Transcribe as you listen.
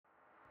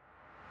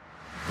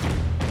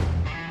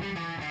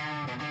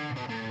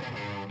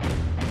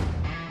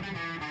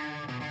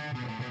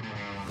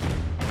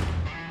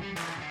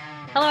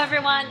Hello,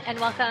 everyone, and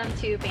welcome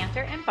to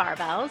Banter and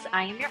Barbells.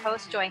 I am your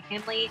host, Joy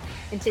Hanley,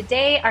 and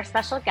today our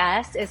special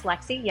guest is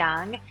Lexi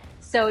Young.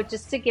 So,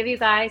 just to give you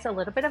guys a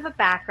little bit of a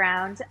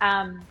background,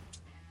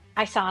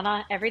 I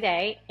sauna every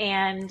day,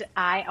 and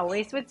I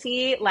always would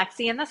see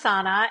Lexi in the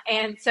sauna.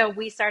 And so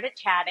we started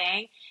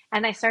chatting,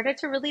 and I started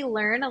to really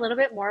learn a little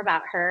bit more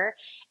about her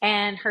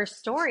and her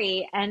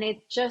story. And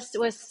it just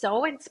was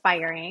so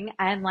inspiring.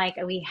 And like,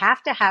 we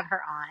have to have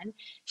her on.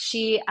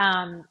 She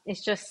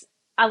is just,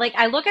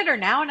 I look at her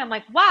now and I'm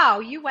like, wow,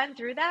 you went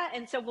through that.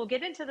 And so we'll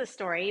get into the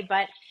story.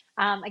 But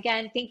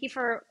again, thank you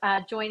for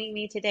joining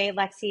me today,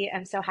 Lexi.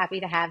 I'm so happy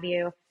to have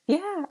you.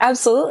 Yeah,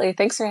 absolutely.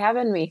 Thanks for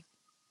having me.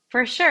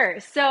 For sure.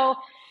 So,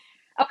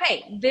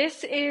 okay,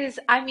 this is,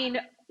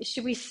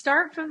 should we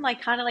start from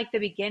like kind of like the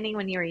beginning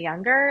when you were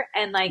younger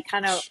and like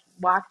kind of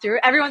walk through?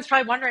 Everyone's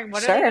probably wondering,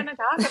 what are they going Sure. to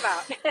talk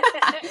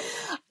about?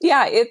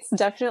 Yeah, it's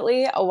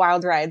definitely a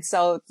wild ride.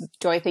 So,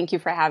 Joy, thank you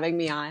for having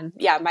me on.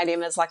 Yeah, my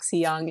name is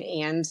Lexi Young,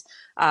 and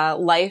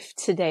life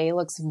today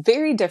looks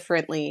very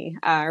differently,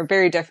 or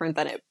very different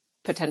than it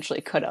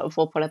potentially could have.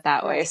 We'll put it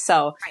that way. Right,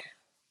 So, right,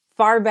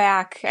 far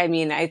back, I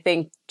mean, I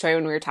think, Joy,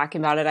 when we were talking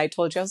about it, I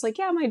told you, I was like,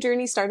 yeah, my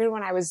journey started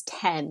when I was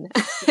 10.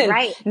 And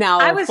right. I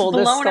now, was full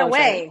blown disclosure.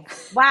 away.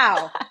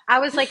 Wow. I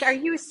was like, are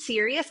you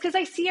serious? Because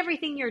I see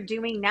everything you're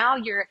doing now.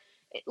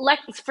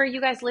 For you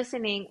guys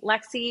listening,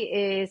 Lexi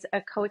is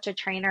a coach, a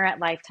trainer at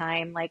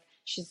Lifetime. Like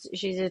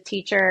she's a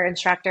teacher,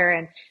 instructor,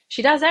 and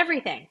she does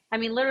everything. I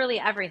mean, literally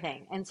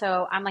everything. And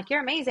so I'm like,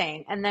 you're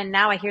amazing. And then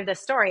now I hear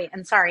this story.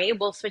 And sorry,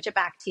 we'll switch it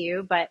back to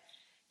you, but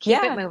keep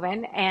it Yeah.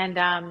 moving.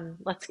 And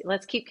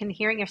let's keep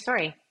hearing your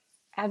story.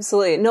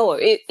 Absolutely. No,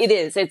 it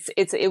is.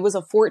 It was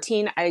a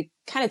 14, I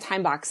kind of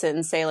time box it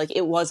and say like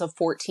it was a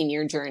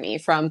 14-year journey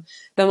from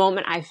the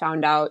moment I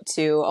found out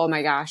to, oh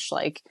my gosh,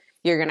 like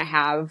you're going to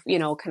have,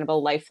 kind of a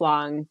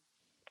lifelong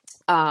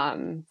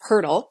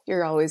hurdle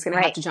you're always going to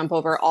have Right. to jump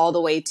over all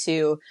the way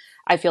to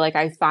I feel like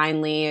I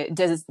finally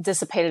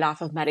dissipated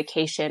off of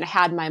medication,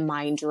 had my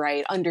mind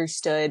right,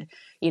 understood,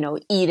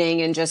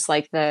 eating and just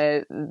like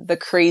the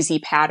crazy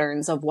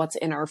patterns of what's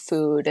in our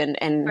food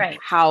and Right.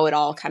 how it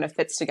all kind of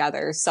fits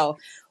together. So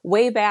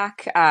way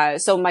back,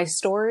 so my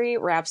story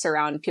wraps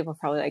around people are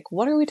probably like,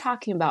 what are we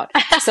talking about?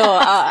 So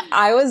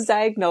I was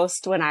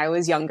diagnosed when I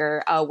was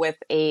younger with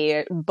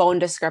a bone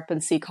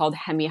discrepancy called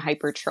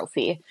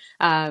hemihypertrophy.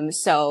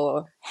 So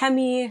Wow.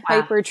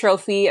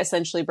 hemihypertrophy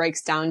essentially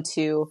breaks down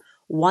to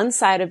one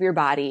side of your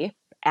body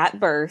at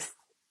birth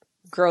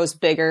grows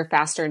bigger,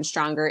 faster, and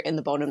stronger in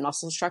the bone and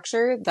muscle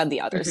structure than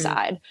the other Hmm.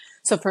 side.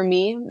 So for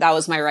me, that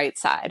was my right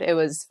side. It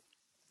was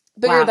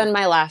bigger Wow. than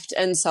my left.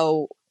 And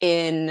so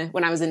when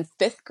I was in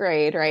fifth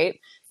grade, right,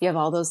 you have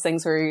all those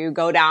things where you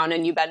go down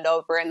and you bend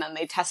over and then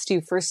they test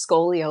you for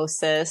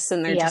scoliosis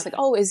and they're just Yep.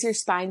 like, oh, is your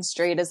spine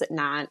straight? Is it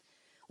not?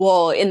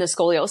 Well, in the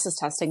scoliosis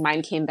testing,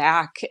 mine came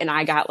back and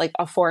I got like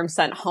a form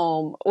sent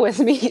home with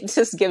me to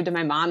just give to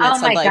my mom that Oh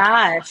said my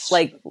gosh.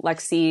 like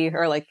Lexi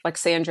or like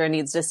Lexandra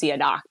needs to see a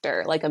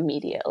doctor like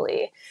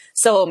immediately.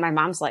 So my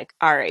mom's like,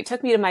 all right,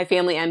 took me to my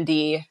family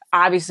MD.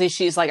 Obviously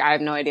she's like, I have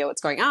no idea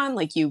what's going on.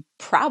 Like you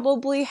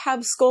probably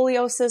have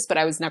scoliosis, but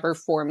I was never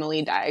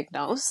formally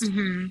diagnosed.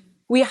 Hmm.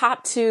 We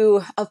hopped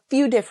to a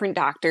few different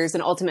doctors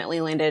and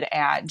ultimately landed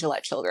at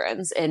Gillette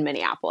Children's in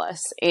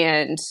Minneapolis.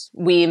 And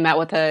we met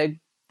with a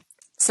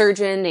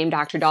surgeon named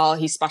Dr. Dahl.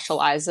 He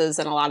specializes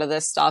in a lot of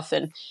this stuff.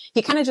 And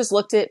he kind of just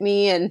looked at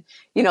me and,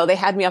 they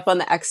had me up on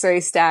the x-ray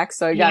stack.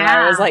 So again,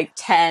 I was Yeah. like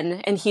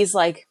 10 and he's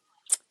like,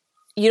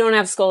 you don't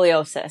have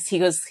scoliosis.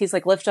 He's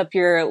like, lift up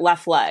your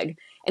left leg.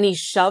 And he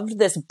shoved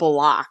this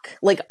block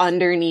like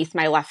underneath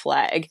my left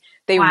leg.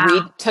 They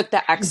Wow. took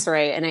the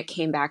x-ray and it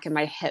came back and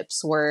my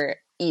hips were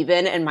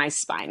even and my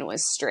spine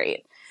was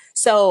straight.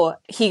 So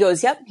he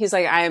goes, yep. He's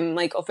like, I'm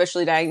like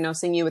officially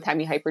diagnosing you with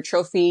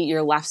hemihypertrophy.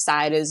 Your left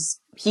side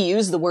he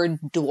used the word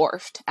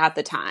dwarfed at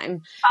the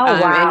time. Oh,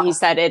 And he wow.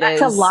 said it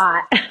That's a is,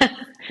 lot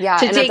yeah.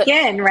 to And take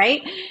in,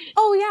 right?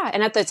 oh yeah.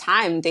 And at the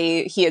time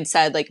he had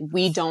said like,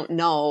 we don't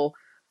know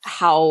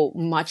how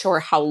much or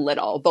how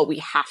little, but we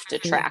have to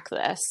Mhm. track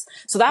this.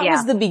 So that Yeah.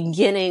 was the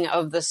beginning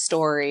of the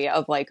story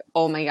of like,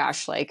 oh my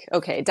gosh, like,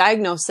 okay,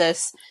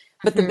 diagnosis.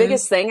 But the Hmm.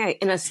 biggest thing,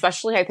 and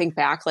especially I think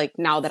back, like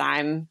now that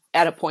I'm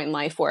at a point in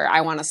life where I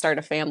want to start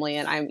a family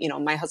and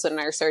my husband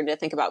and I are starting to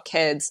think about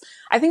kids.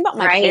 I think about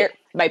Right.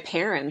 my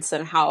parents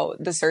and how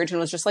the surgeon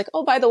was just like,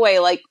 oh, by the way,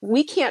 like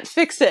we can't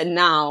fix it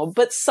now,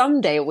 but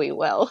someday we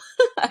will.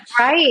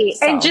 Right.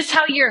 And So just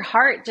how your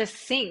heart just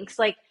sinks.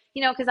 Like,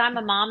 because I'm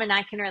a mom and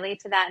I can relate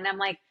to that. And I'm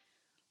like,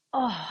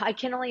 oh, I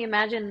can only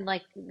imagine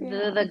like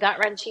yeah. the gut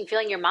wrenching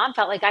feeling your mom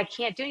felt like I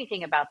can't do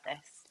anything about this,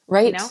 you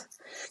Right. know?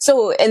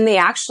 So, and they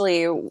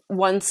actually,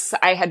 once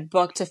I had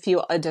booked a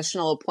few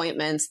additional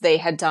appointments, they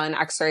had done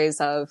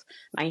x-rays of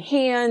my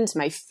hand,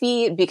 my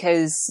feet,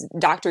 because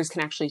doctors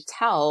can actually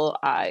tell,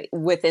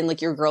 within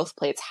like your growth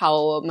plates,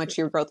 how much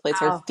your growth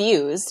plates are Wow.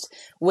 fused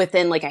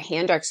within like a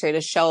hand x-ray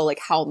to show like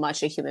how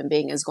much a human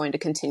being is going to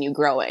continue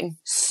growing.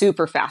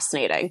 Super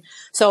fascinating.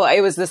 So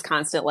it was this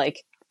constant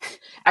like,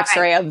 Okay.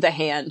 x-ray of the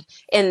hand.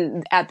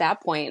 And at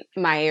that point,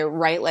 my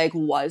right leg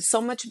was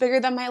so much bigger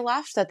than my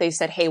left that they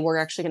said, hey, we're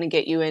actually going to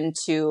get you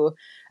into,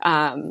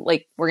 we're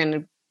going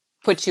to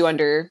put you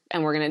under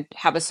and we're going to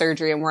have a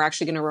surgery and we're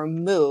actually going to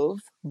remove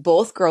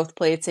both growth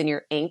plates in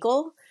your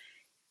ankle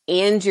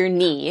and your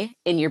knee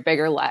in your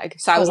bigger leg.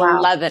 So I Oh, was wow.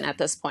 11 at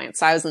this point.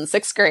 So I was in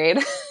 6th grade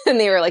and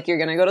they were like, you're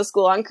going to go to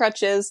school on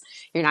crutches.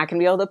 You're not going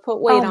to be able to put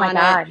weight Oh my on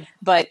it, God.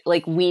 but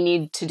like we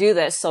need to do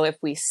this. So if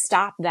we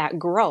stop that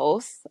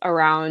growth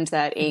around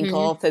that Hmm.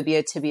 ankle,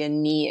 fibia, tibia,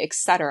 knee,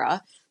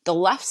 etc., the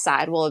left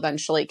side will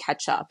eventually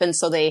catch up. And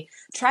so they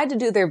tried to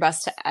do their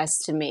best to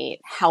estimate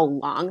how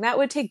long that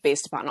would take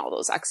based upon all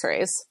those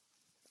x-rays.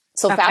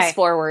 So fast Okay.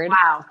 forward,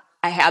 Wow.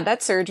 I had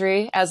that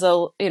surgery as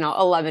a,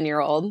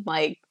 11-year-old,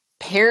 like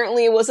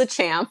apparently was a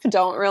champ.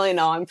 Don't really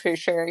know. I'm pretty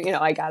sure,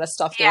 I got a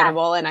stuffed Yeah.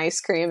 animal and ice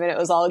cream and it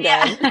was all good.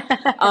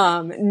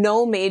 Yeah.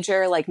 No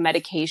major like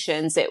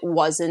medications. It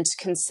wasn't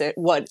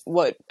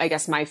what I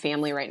guess my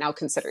family right now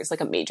considers like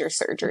a major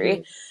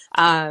surgery.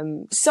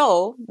 Hmm.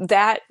 So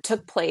that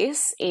took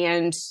place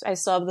and I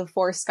still have the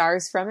 4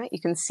 scars from it. You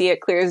can see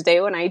it clear as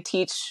day when I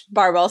teach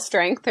barbell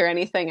strength or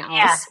anything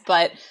Yeah. else.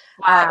 But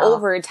Wow.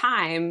 over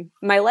time,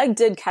 my leg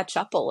did catch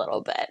up a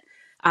little bit.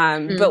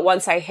 Hmm. But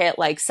once I hit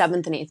like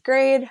 7th and 8th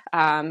grade,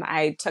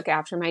 I took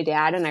after my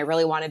dad and I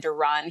really wanted to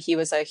run. He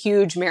was a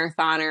huge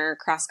marathoner,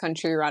 cross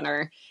country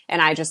runner.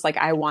 And I just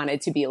I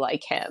wanted to be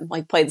like him,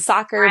 like played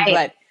soccer. Right.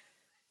 But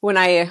when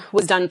I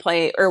was done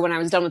when I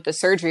was done with the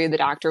surgery, the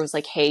doctor was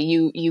like, hey,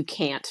 you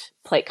can't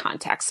play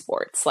contact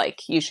sports. Like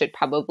you should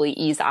probably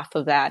ease off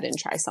of that and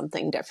try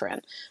something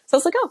different. So I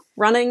was like, oh,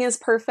 running is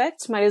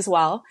perfect. Might as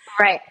well.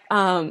 Right.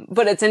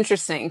 But it's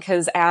interesting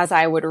because as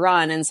I would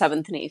run in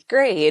 7th and 8th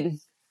grade,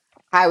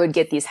 I would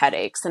get these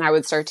headaches and I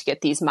would start to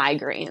get these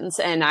migraines.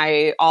 And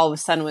I all of a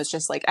sudden was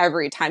just like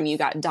every time you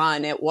got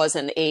done, it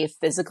wasn't a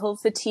physical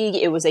fatigue,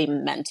 it was a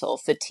mental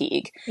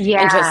fatigue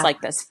and just Yeah.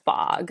 like this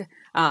fog.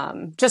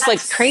 Just like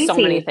That's so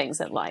many crazy. things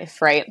in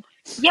life, right?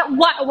 Yeah.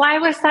 Why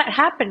was that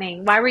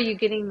happening? Why were you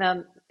getting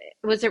them?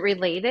 Was it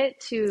related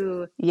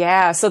to?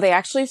 Yeah. So they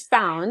actually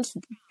found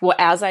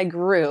as I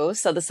grew,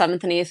 so the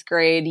 7th and 8th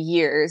grade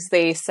years,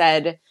 they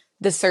said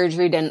the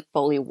surgery didn't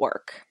fully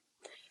work.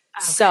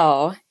 Okay.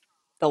 So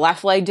the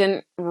left leg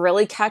didn't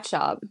really catch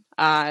up.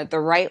 The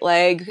right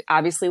leg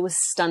obviously was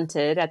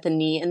stunted at the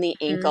knee and the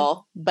Hmm.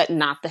 ankle, but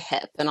not the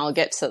hip. And I'll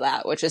get to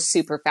that, which is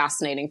super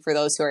fascinating for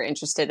those who are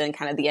interested in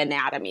kind of the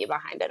anatomy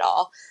behind it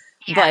all.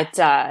 Yeah.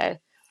 But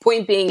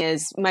point being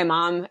is my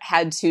mom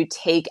had to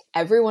take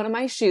every one of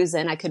my shoes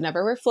in. I could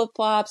never wear flip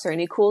flops or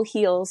any cool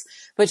heels,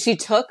 but she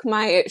took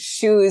my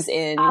shoes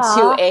in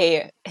to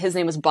Aw. his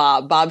name was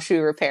Bob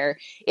Shoe Repair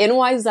in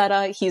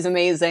Wyzetta. He's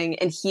amazing.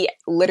 And he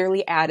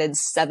literally added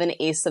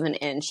 7/8 of an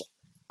inch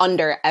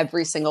under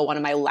every single one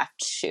of my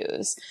left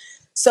shoes.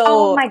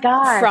 Oh So my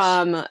gosh.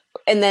 from,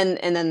 and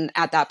then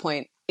at that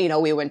point,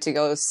 we went to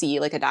go see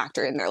like a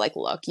doctor and they're like,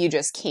 look, you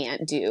just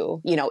can't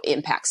do,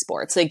 impact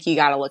sports. Like you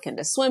got to look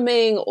into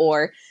swimming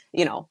or,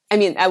 I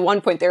mean, at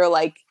one point they were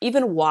like,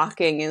 even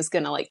walking is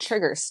going to like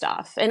trigger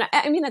stuff. And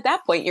I mean, at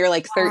that point you're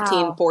like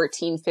 13, Wow.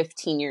 14,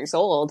 15 years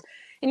old.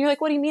 And you're like,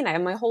 what do you mean? I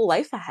have my whole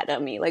life ahead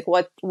of me. Like,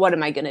 what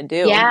am I going to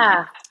do?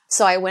 Yeah.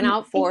 So I went Mm,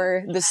 out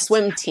for the that's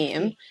swim team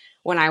crazy.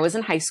 when I was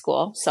in high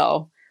school.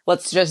 So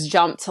let's just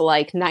jump to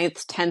like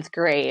 9th, 10th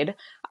grade.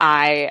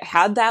 I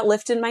had that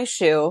lift in my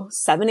shoe,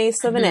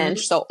 7/8 of an inch.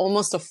 Hmm. So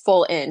almost a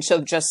full inch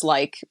of just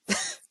like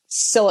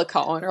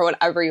silicone or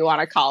whatever you want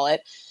to call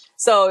it.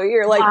 So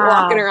you're like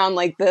walking Wow. around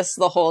like this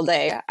the whole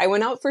day. I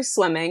went out for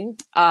swimming.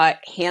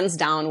 Hands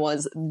down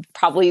was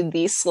probably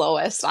the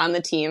slowest on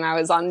the team. I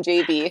was on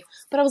JV,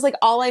 but I was like,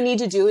 all I need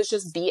to do is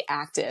just be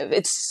active.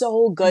 It's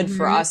so good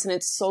for Hmm. us and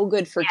it's so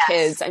good for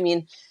kids. Yes. I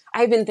mean,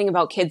 I even think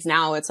about kids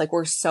now. It's like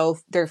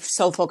they're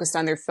so focused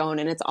on their phone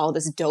and it's all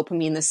this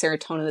dopamine, this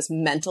serotonin, this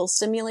mental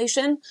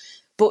stimulation.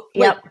 But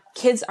like Yep.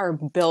 kids are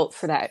built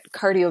for that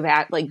build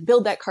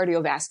that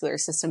cardiovascular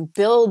system,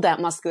 build that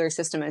muscular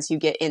system as you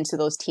get into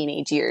those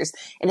teenage years.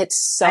 And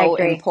it's I so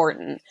agree.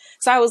 important.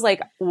 So I was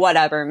like,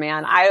 whatever,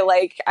 man. I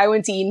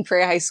went to Eden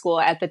Prairie High School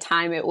at the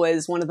time. It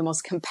was one of the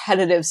most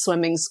competitive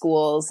swimming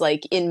schools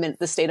like in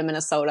the state of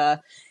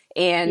Minnesota.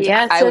 And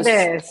Yes, it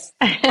is.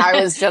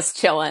 I was just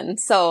chilling.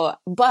 So,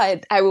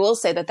 but I will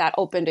say that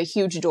opened a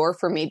huge door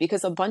for me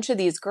because a bunch of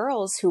these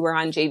girls who were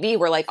on JV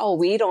were like, oh,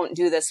 we don't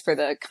do this for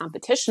the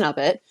competition of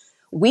it.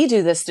 We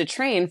do this to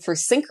train for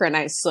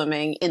synchronized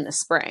swimming in the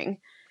spring.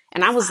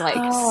 And I was like,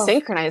 Oh.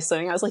 synchronized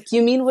swimming? I was like,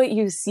 you mean what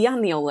you see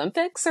on the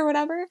Olympics or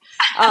whatever?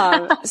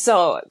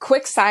 So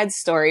quick side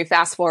story,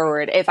 fast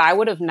forward. If I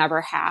would have never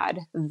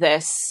had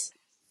this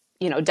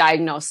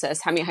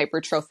diagnosis,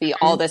 hemihypertrophy,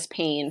 all Mhm. this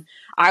pain,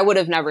 I would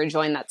have never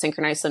joined that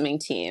synchronized swimming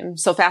team.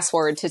 So fast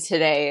forward to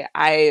today,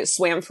 I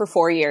swam for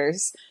 4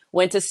 years,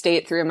 went to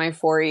state through my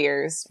 4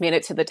 years, made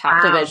it to the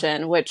top Wow.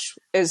 division, which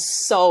is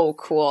so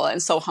cool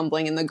and so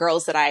humbling. And the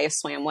girls that I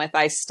swam with,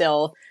 I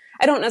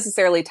don't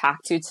necessarily talk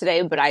to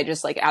today, but I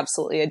just like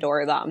absolutely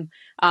adore them.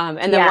 And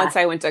then Yeah. once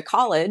I went to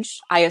college,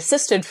 I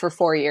assisted for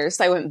 4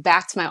 years. I went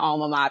back to my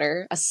alma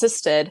mater,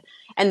 assisted,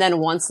 And then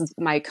once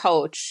my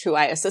coach, who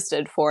I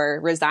assisted for,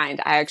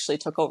 resigned, I actually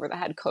took over the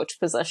head coach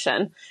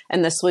position.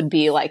 And this would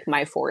be like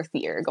my 4th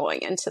year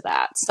going into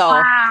that. So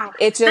Wow,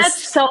 it that's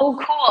just, so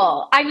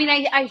cool. I mean,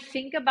 I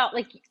think about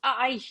like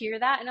I hear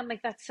that and I'm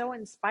like, that's so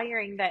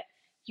inspiring that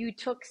you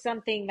took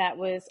something that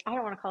was, I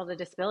don't want to call it a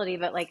disability,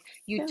 but like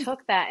you yeah,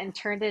 took that and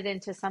turned it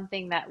into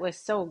something that was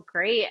so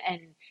great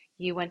and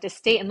you went to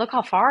state and look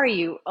how far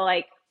you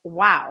like,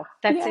 wow,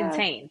 that's yeah,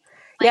 insane.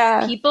 Like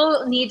yeah.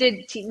 people need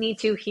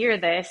to hear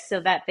this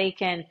so that they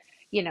can,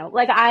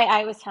 like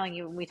I was telling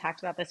you when we talked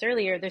about this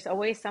earlier, there's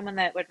always someone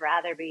that would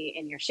rather be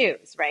in your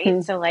shoes, right?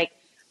 Hmm. So like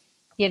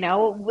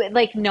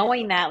like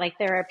knowing that like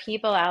there are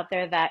people out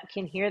there that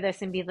can hear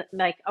this and be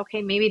like,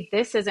 okay, maybe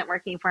this isn't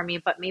working for me,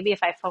 but maybe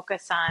if I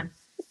focus on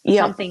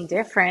Yep. something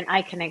different,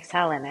 I can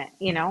excel in it.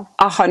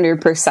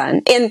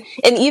 100%. And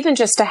even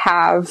just to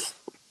have,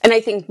 and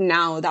I think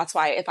now that's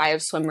why if I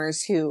have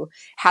swimmers who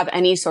have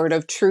any sort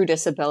of true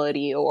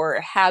disability or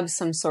have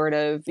some sort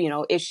of,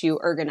 issue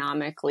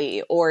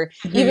ergonomically, or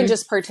even Hmm.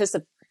 just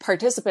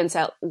participants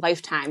at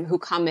Lifetime who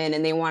come in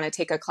and they want to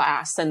take a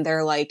class and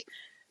they're like,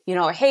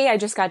 hey, I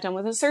just got done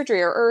with a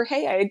surgery, or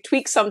hey, I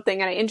tweaked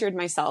something and I injured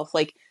myself.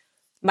 Like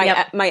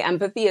Yep. my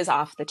empathy is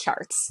off the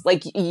charts.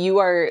 Like you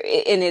are,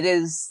 and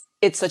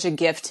it's such a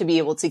gift to be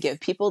able to give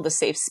people the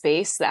safe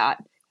space that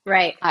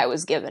Right. I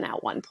was given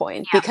at one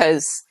point, Yeah.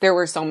 because there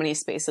were so many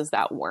spaces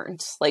that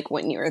weren't, like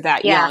when you're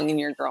that Yeah. young and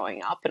you're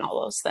growing up and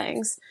all those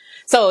things.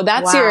 So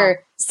that's Wow. your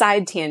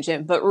side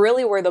tangent, but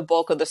really where the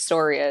bulk of the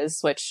story is,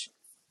 which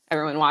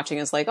everyone watching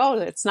is like, oh,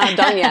 it's not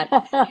done yet.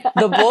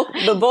 The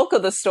bulk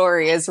of the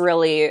story is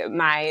really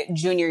my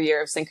junior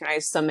year of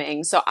synchronized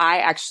swimming. So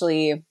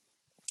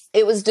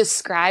it was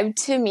described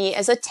to me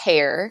as a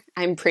tear.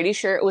 I'm pretty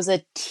sure it was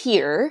a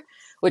tear,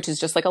 which is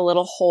just like a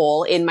little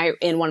hole in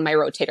one of my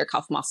rotator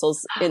cuff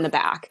muscles in the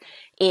back.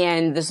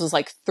 And this was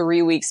like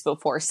 3 weeks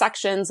before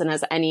sections. And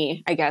as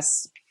any, I guess,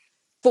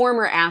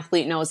 former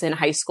athlete knows in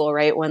high school,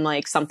 right? When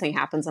like something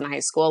happens in high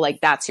school, like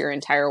that's your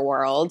entire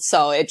world.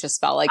 So it just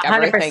felt like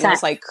everything 100%.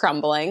 was like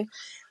crumbling.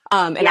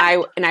 And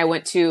Yeah. I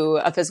went to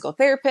a physical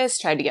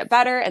therapist, tried to get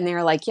better. And they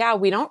were like, yeah,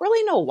 we don't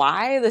really know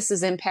why this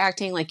is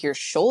impacting like your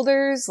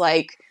shoulders.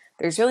 Like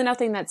there's really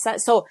nothing that said.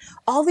 So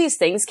all these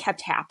things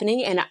kept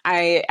happening. And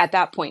at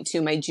that point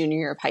too, my junior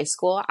year of high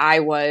school, I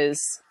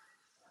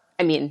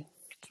mean,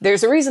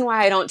 there's a reason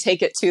why I don't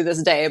take it to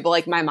this day, but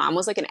like my mom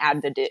was like an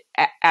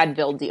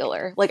Advil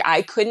dealer. Like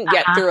I couldn't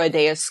get Uh-huh. through a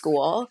day of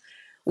school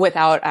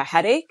without a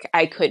headache.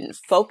 I couldn't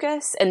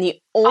focus. And the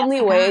Oh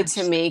only my way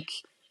to gosh. make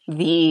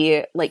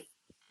the like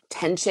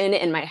tension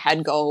in my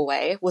head go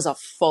away was a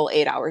full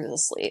 8 hours of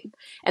sleep.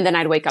 And then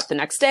I'd wake up the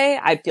next day,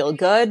 I'd feel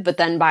good. But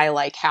then by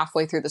like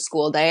halfway through the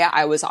school day,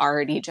 I was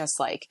already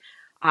just like,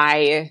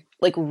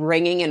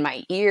 ringing in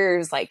my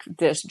ears, like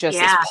this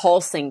Yeah.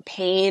 pulsing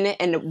pain.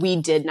 And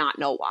we did not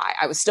know why.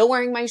 I was still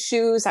wearing my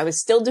shoes. I was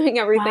still doing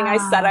everything I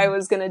said I Wow.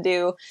 was going to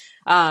do.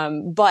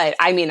 But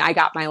I mean, I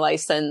got my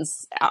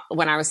license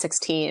when I was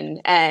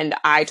 16, and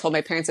I told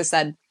my parents, I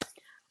said,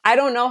 I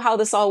don't know how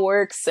this all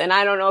works, and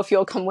I don't know if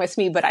you'll come with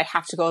me, but I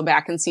have to go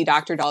back and see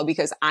Dr. Dahl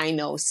because I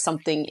know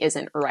something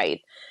isn't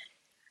right.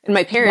 And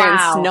my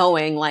parents, Wow.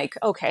 knowing like,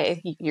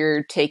 okay,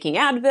 you're taking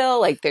Advil,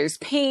 like there's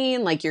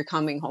pain, like you're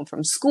coming home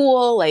from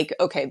school, like,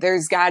 okay,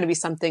 there's got to be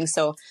something.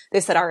 So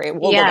they said, all right,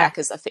 we'll go Yeah. back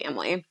as a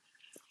family.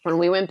 When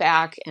we went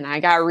back and I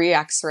got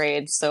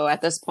re-x-rayed, so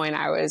at this point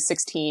I was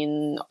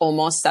 16,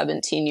 almost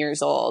 17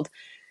 years old,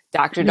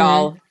 Dr. Hmm.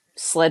 Dahl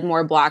slid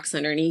more blocks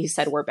underneath. He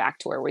said, we're back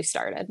to where we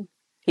started.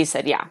 He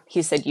said, yeah.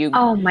 He said,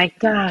 Oh my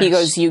he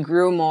goes, gosh. you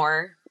grew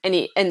more.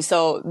 And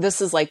so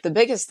this is like the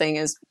biggest thing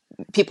is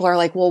people are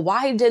like, well,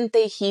 why didn't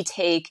he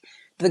take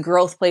the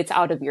growth plates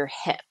out of your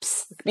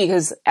hips?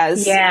 Because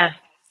as Yeah.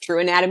 true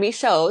anatomy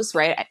shows,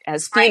 right,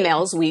 as Right.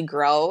 females, we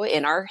grow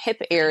in our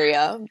hip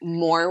area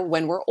more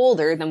when we're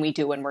older than we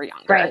do when we're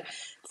younger Right.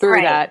 through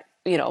Right. that,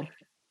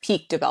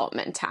 peak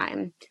development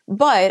time.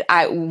 But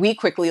we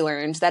quickly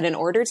learned that in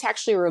order to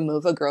actually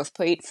remove a growth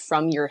plate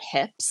from your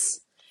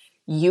hips,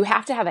 you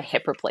have to have a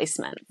hip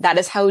replacement. That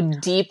is how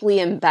deeply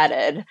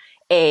embedded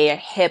a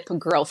hip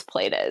growth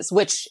plate is,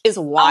 which is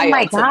Oh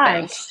my wild to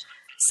think. gosh.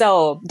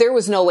 So there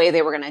was no way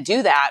they were going to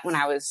do that when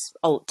I was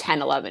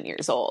 10, 11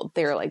 years old.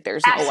 They were like,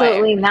 there's no way.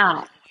 Absolutely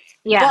not.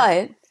 Yeah.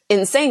 But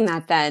in saying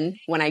that, then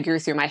when I grew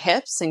through my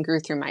hips and grew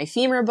through my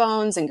femur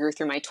bones and grew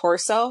through my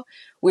torso,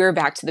 we were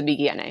back to the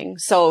beginning.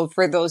 So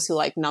for those who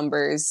like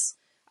numbers,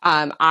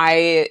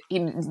 they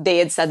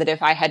had said that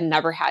if I had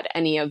never had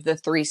any of the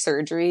 3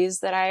 surgeries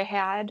that I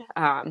had,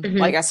 well,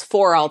 I Hmm. guess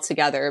 4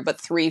 altogether, but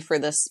 3 for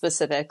this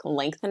specific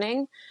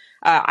lengthening,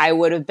 I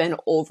would have been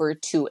over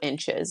 2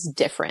 inches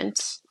different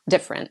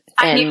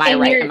in my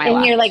right and my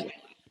And you're left. like,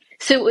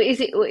 so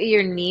is it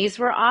your knees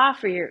were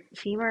off or your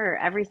femur or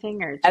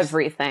everything or just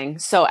Everything.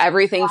 So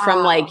everything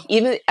from like, wow.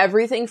 even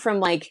everything from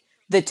like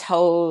the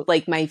toe,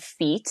 like my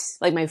feet,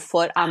 like my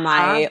foot on Uh-huh.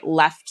 my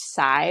left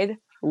side,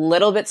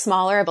 little bit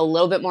smaller, I have a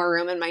little bit more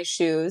room in my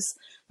shoes,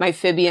 my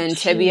fibia and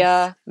Jeez.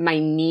 tibia, my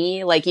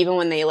knee, like even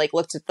when they like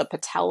looked at the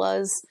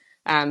patellas,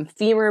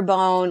 femur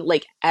bone,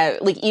 like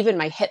even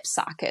my hip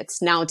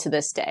sockets. Now to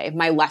this day,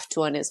 my left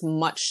one is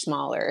much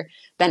smaller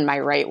than my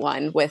right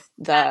one with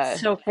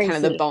That's the so kind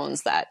of the crazy.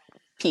 bones that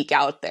peek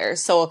out there.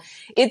 So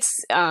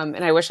it's,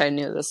 and I wish I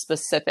knew the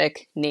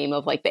specific name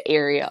of like the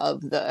area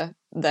of the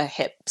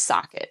hip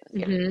socket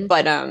here. Hmm.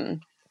 But,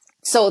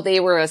 so they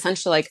were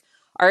essentially like,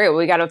 all right,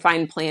 we got to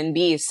find plan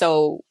B.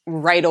 So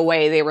right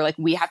away they were like,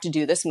 we have to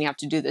do this and we have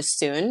to do this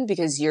soon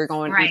because you're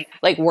going, Right.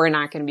 like, we're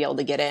not going to be able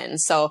to get in.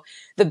 So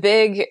the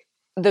big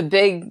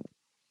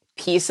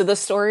piece of the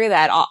story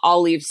that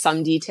I'll leave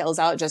some details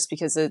out just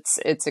because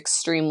it's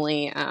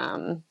extremely,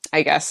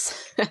 I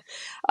guess,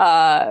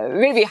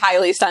 maybe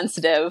highly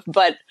sensitive,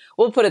 but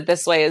we'll put it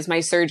this way: is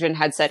my surgeon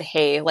had said,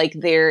 hey, like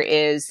there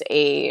is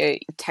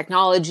a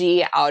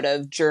technology out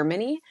of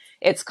Germany.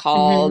 It's Hmm.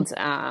 called,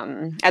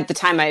 at the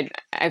time,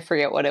 I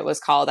forget what it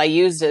was called. I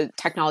used a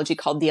technology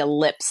called the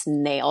ellipse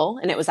nail,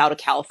 and it was out of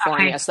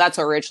California. Okay. So that's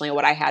originally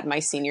what I had my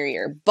senior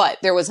year. But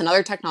there was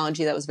another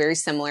technology that was very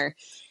similar.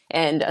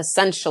 And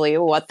essentially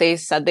what they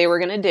said they were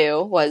going to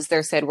do was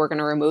they said, we're going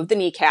to remove the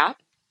kneecap.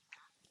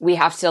 We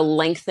have to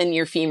lengthen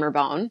your femur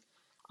bone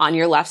on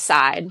your left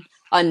side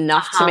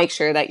enough to Uh-huh. make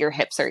sure that your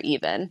hips are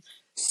even.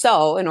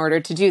 So in order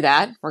to do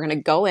that, we're going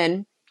to go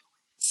in,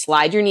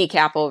 slide your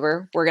kneecap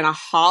over. We're going to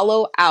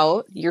hollow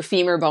out your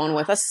femur bone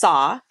with a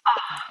saw.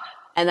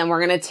 And then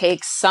we're going to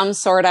take some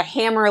sort of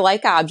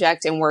hammer-like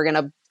object and we're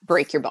going to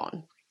break your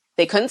bone.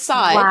 They couldn't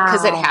saw it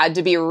because it Wow. had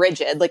to be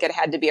rigid. Like it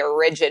had to be a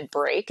rigid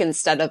break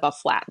instead of a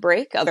flat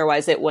break.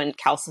 Otherwise it wouldn't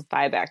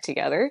calcify back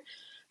together.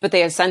 But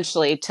they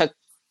essentially took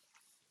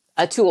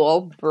a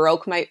tool,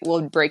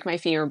 would break my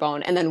femur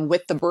bone. And then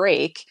with the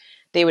break,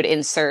 they would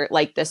insert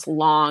like this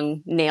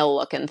long nail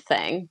looking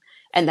thing.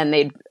 And then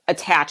they'd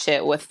attach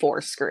it with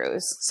 4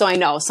 screws. So I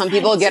know some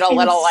people That's get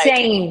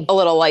insane. a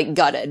little like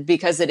gutted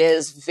because it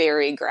is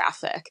very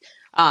graphic.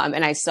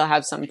 And I still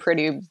have some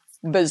pretty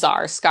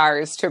bizarre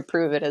scars to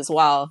prove it as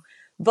well.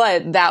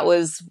 But that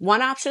was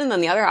one option. And then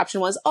the other option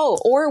was, oh,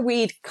 or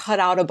we'd cut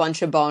out a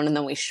bunch of bone and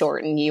then we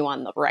shorten you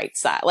on the right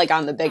side, like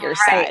on the bigger Right.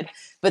 side.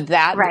 But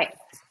Right.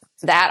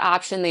 that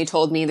option, they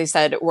told me, they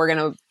said,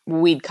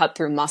 we'd cut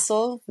through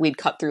muscle, we'd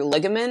cut through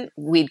ligament,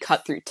 we'd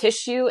cut through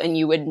tissue, and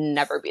you would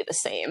never be the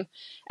same.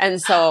 And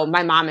so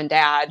my mom and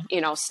dad,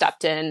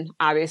 stepped in,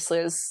 obviously,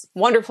 as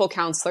wonderful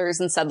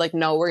counselors and said, like,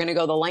 no, we're going to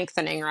go the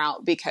lengthening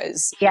route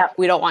because Yep.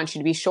 we don't want you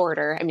to be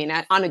shorter. I mean,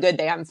 on a good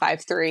day, I'm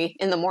 5'3"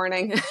 in the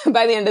morning.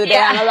 By the end of the day,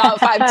 I'm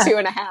about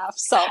 5'2.5".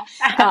 So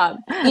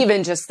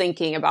even just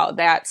thinking about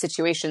that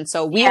situation.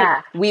 So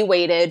Yeah. we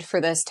waited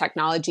for this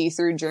technology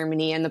through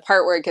Germany. And the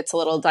part where it gets a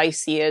little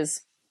dicey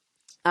is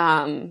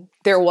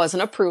there was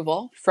an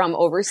approval from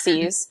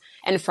overseas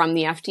and from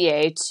the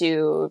FDA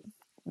to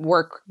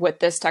work with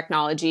this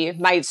technology.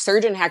 My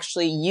surgeon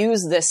actually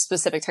used this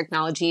specific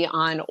technology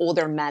on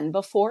older men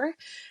before,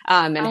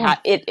 and Oh,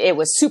 it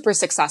was super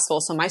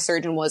successful. So my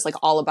surgeon was like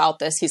all about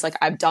this. He's like,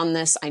 I've done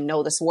this, I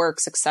know this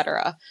works,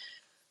 etc.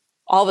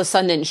 All of a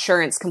sudden,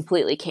 insurance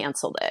completely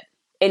canceled it.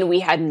 And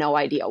we had no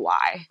idea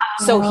why.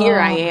 So here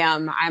I oh,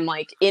 am. I'm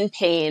like in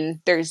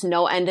pain. There's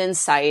no end in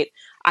sight.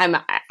 I'm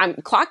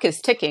clock is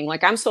ticking.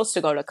 Like I'm supposed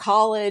to go to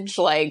college.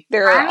 Like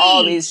there are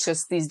all right.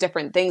 these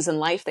different things in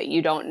life that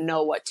you don't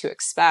know what to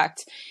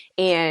expect.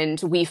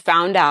 And we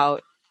found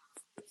out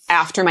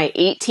after my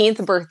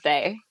 18th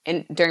birthday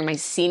and during my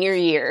senior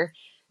year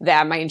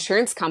that my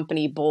insurance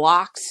company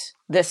blocked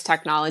this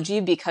technology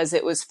because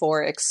it was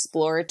for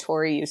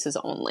exploratory uses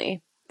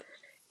only.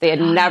 They had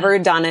never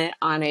done it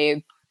on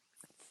a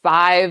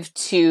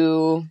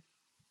 5'2"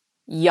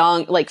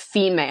 young, like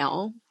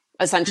female.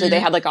 Essentially, they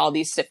Mhm. had like all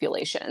these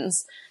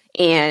stipulations.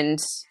 And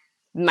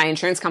my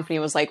insurance company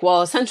was like,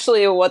 well,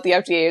 essentially what the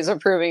FDA is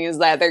approving is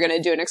that they're going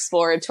to do an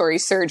exploratory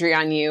surgery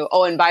on you.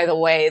 Oh, and by the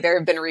way, there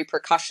have been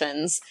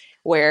repercussions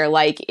where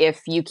like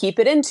if you keep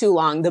it in too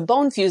long, the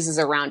bone fuses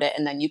around it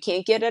and then you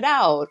can't get it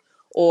out.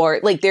 Or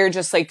like they're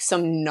just like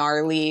some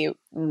gnarly,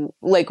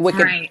 like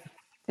wicked Right.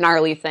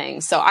 gnarly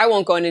things. So I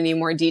won't go into any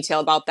more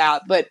detail about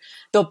that. But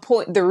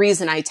the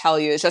reason I tell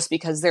you is just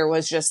because there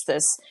was just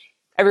this,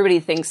 everybody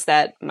thinks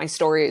that my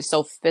story is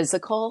so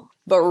physical,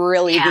 but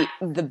really Yeah.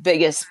 the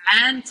biggest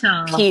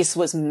Mental. piece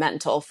was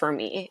mental for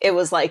me. It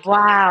was like,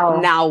 Wow.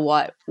 now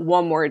what?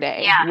 One more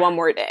day, Yeah. one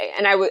more day.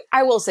 And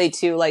I will say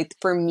too, like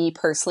for me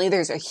personally,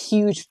 there's a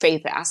huge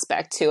faith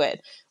aspect to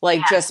it. Like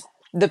Yeah. just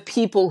the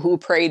people who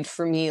prayed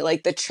for me,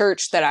 like the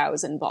church that I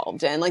was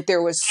involved in, like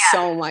there was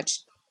so much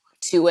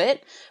to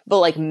it, but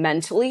like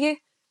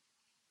mentally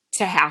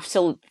to have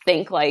to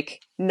think like,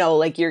 no,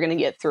 like you're going to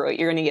get through it.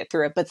 You're going to get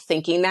through it. But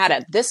thinking that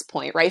at this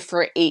point, right,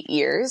 for 8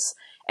 years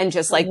and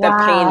just like the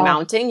pain Wow.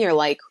 mounting, you're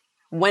like,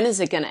 when is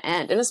it going to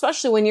end? And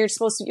especially when you're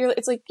supposed to,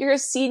 it's like you're a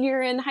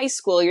senior in high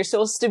school. You're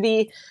supposed to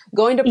be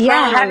going to Yeah,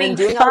 prom and having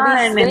doing all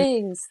these fun and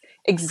things.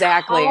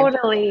 Exactly.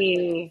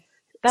 totally.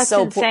 That's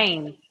So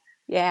insane.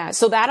 yeah,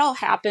 so that all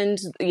happened,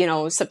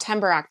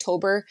 September,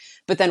 October,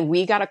 but then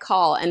we got a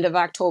call end of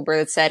October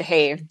that said,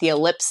 "Hey, the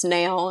ellipse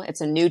nail, it's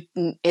an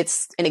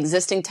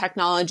existing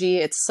technology.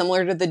 It's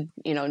similar to the,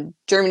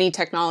 Germany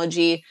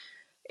technology.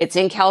 It's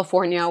in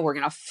California. We're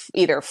going to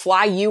either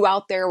fly you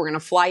out there. We're going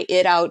to fly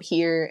it out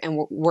here, and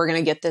we're going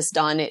to get this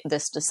done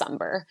this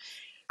December.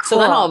 So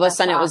then all Cool. of a That's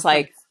sudden it was awesome.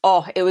 like,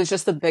 oh, it was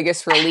just the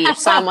biggest relief.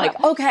 So I'm like,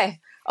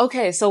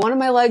 okay. So one of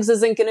my legs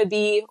isn't going to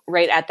be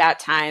right at that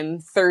time,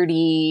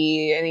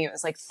 30, I think it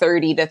was like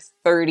 30 to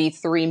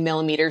 33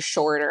 millimeters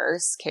shorter.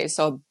 Okay.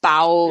 So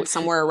about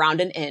somewhere around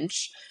an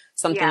inch,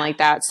 something Yeah. like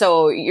that.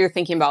 So you're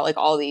thinking about like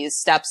all these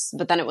steps,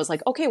 but then it was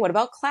like, okay, what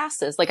about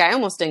classes? Like I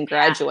almost didn't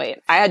graduate.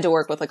 I had to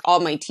work with like all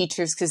my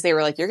teachers because they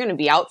were like, you're going to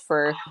be out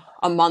for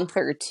a month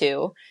or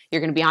two.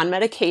 You're going to be on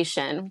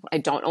medication. I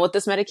don't know what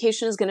this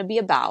medication is going to be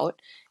about.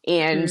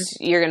 And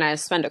you're going to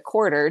spend a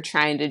quarter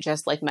trying to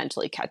just like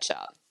mentally catch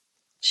up.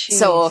 Jeez.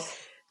 So,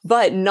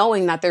 but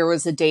knowing that there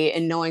was a date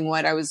and knowing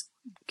what I was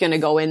going to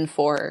go in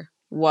for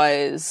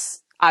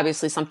was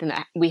obviously something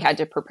that we had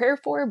to prepare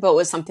for, but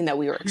was something that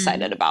we were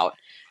excited about.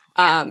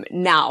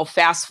 Now,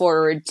 fast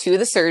forward to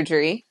the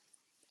surgery,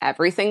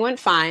 everything went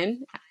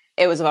fine.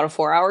 It was about a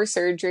 4-hour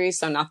surgery,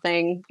 so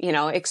nothing,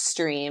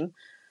 extreme.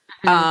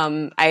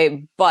 I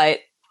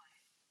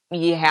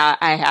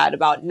had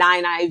about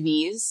 9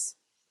 IVs.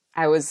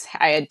 I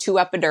had 2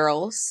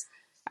 epidurals.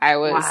 I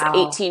was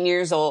 18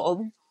 years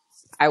old.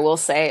 I will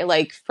say,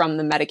 like, from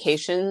the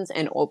medications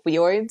and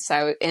opioids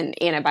and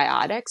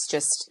antibiotics,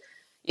 just,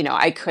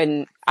 I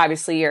couldn't,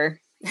 obviously you're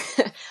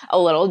a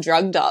little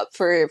drugged up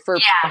for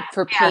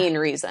pain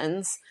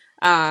reasons.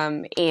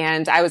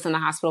 And I was in the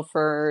hospital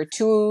for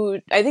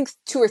 2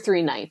 or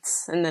 3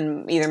 nights. And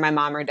then either my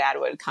mom or dad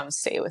would come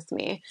stay with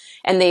me.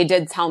 And they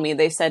did tell me,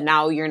 they said,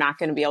 now you're not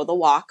going to be able to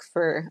walk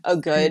for a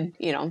good,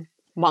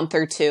 month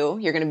or 2.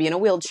 You're going to be in a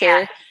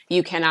wheelchair.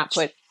 You cannot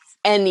put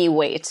any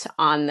weight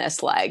on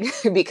this leg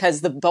because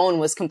the bone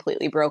was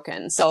completely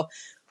broken. So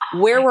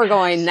where we're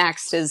going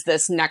next is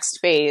this next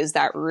phase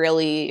that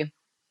really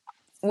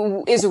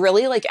is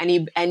really like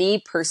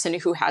any person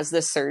who has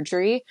this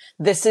surgery,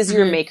 this is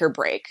your make or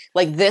break.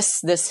 Like this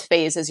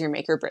phase is your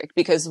make or break,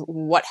 because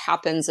what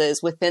happens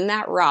is within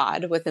that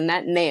rod, within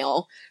that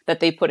nail that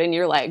they put in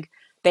your leg,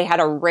 they had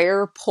a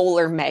rare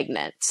polar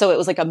magnet. So it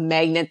was like a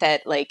magnet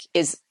that like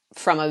is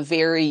from a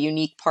very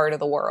unique part of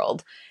the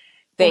world.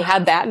 They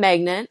had that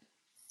magnet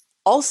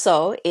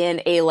also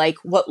in a like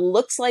what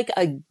looks like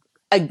a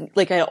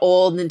like an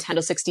old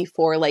Nintendo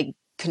 64 like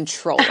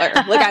controller.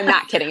 Like I'm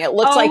not kidding. It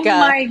looks like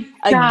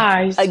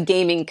a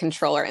gaming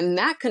controller, and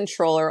that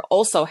controller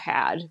also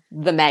had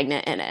the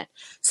magnet in it.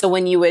 So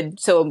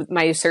so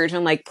my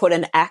surgeon like put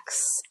an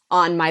X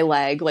on my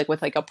leg, like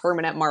with like a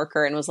permanent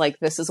marker, and was like,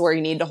 this is where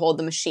you need to hold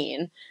the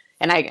machine.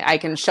 And I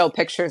can show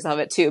pictures of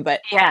it too, but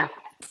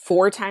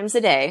 4 times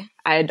a day,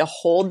 I had to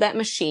hold that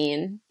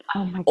machine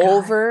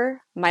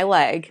over my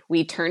leg.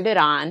 We turned it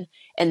on,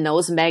 and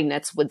those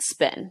magnets would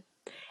spin.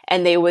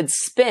 And they would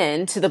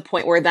spin to the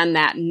point where then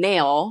that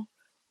nail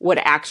would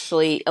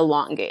actually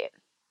elongate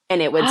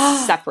and it would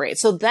separate.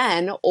 So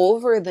then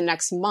over the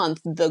next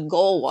month, the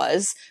goal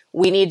was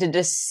we needed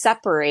to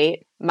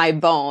separate my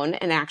bone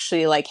and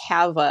actually like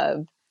have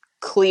a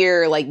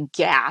clear like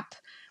gap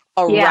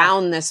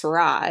around this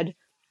rod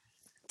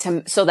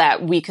so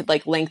that we could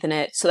like lengthen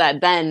it, so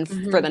that then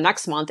for the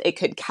next month it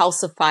could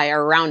calcify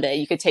around it.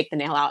 You could take the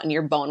nail out and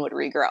your bone would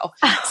regrow.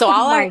 So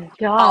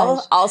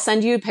I'll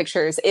send you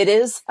pictures. It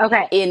is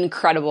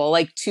incredible.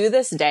 Like to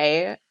this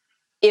day,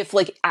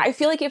 I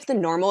feel like if a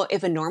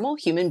normal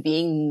human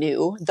being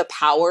knew the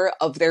power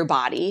of their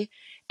body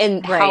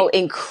and how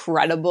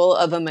incredible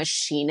of a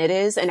machine it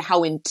is and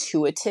how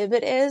intuitive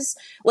it is,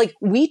 like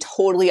we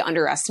totally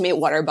underestimate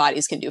what our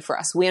bodies can do for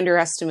us. We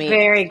underestimate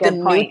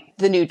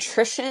the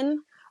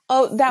nutrition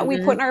that we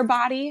put in our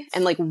body,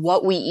 and like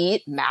what we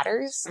eat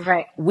matters.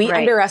 We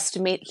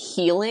underestimate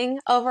healing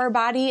of our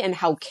body and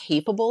how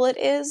capable it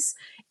is.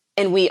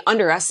 And we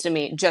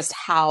underestimate just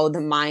how the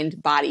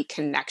mind-body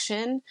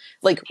connection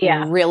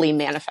really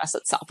manifests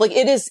itself. Like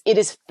it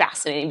is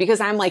fascinating, because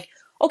I'm like,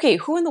 okay,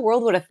 who in the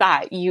world would have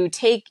thought you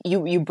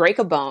break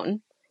a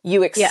bone,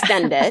 you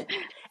extend it,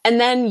 and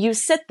then you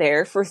sit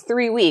there for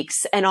 3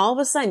 weeks, and all of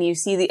a sudden you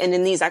see and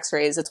in these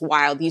x-rays, it's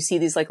wild. You see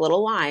these like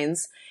little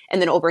lines,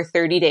 and then over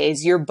 30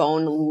 days, your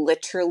bone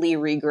literally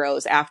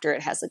regrows after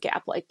it has a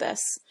gap like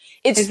this.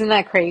 Isn't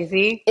that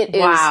crazy? It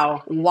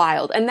is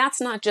wild. And that's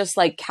not just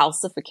like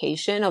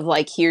calcification of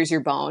like, here's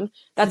your bone.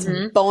 That's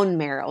bone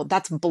marrow.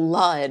 That's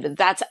blood.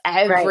 That's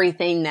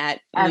everything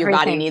that your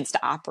body needs to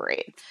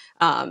operate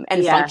and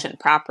function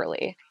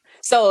properly.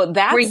 So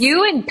Were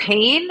you in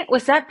pain?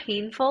 Was that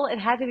painful? It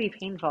had to be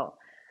painful.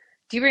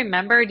 Do you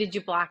remember, or did you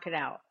block it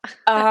out?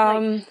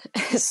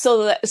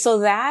 So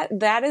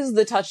that is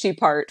the touchy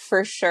part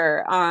for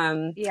sure.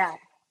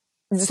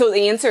 So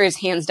the answer is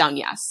hands down,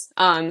 yes.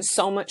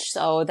 So much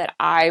so that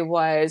I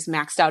was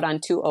maxed out on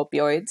 2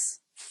 opioids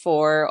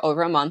for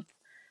over a month.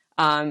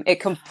 It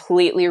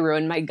completely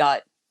ruined my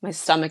gut, my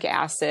stomach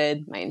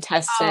acid, my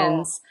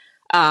intestines.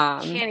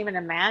 Can't even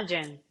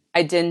imagine.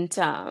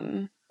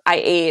 I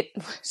ate,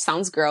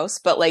 sounds gross,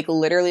 but like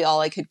literally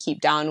all I could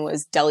keep down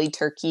was deli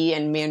turkey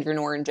and mandarin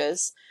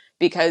oranges,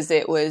 because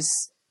it was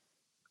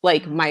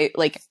like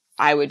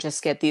I would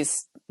just get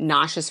these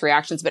nauseous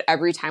reactions. But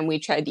every time we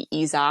tried to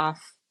ease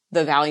off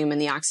the Valium and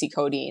the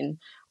oxycodone,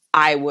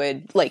 I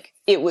would like,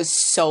 it was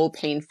so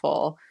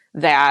painful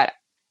that,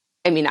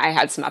 I mean, I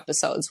had some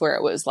episodes where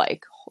it was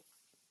like,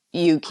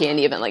 you can't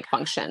even like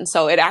function.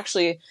 So it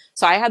actually,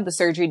 so I had the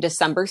surgery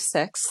December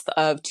 6th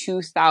of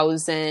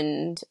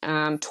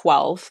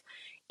 2012.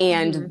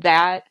 And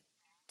that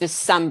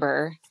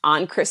December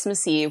on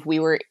Christmas Eve, we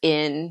were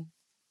in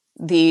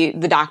the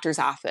doctor's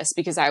office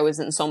because I was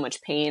in so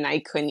much pain. I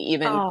couldn't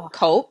even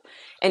cope.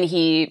 And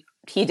he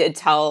did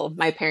tell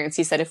my parents,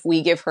 he said, if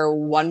we give her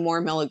 1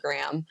 more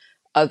milligram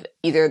of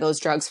either of those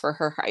drugs for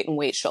her height and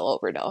weight, she'll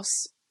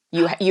overdose.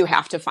 You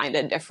have to find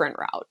a different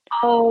route.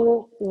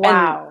 Oh,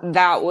 wow. And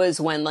that was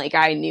when like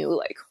I knew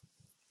like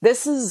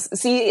this is,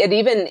 see,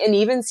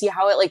 even see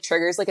how it like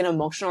triggers like an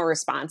emotional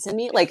response in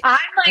me. Like I'm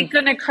like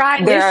gonna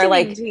cry there are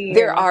listening like to you.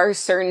 there are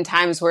certain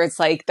times where it's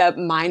like that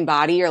mind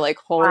body, you're like,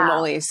 holy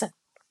moly.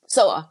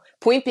 So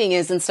point being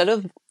is, instead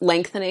of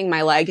lengthening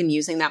my leg and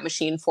using that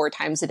machine 4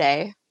 times a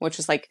day, which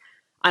is like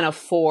on a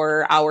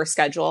 4-hour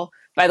schedule.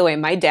 By the way,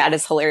 my dad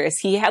is hilarious.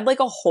 He had like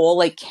a whole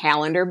like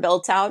calendar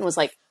built out and was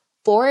like,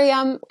 4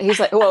 a.m. He's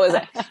like, what was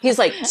it? He's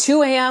like,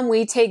 2 a.m.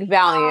 we take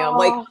Valium,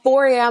 like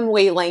 4 a.m.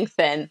 we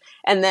lengthen.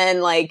 And then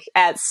like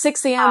at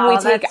 6 a.m. we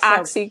take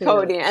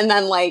oxycodone. And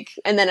then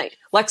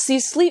Lexi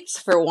sleeps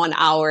for 1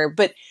 hour.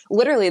 But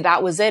literally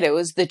that was it. It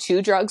was the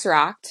 2 drugs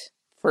rocked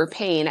for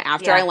pain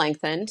after I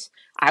lengthened.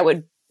 I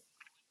would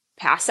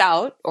pass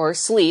out or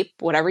sleep,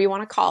 whatever you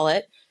want to call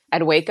it.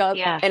 I'd wake up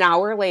an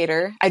hour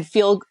later. I'd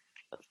feel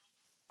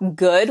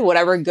good,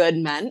 whatever good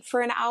meant, for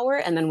an hour,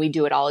 and then we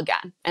do it all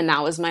again. And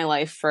that was my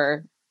life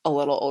for a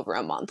little over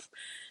a month.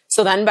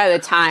 So then by the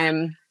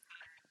time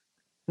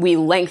we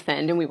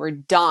lengthened and we were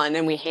done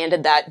and we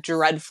handed that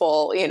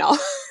dreadful,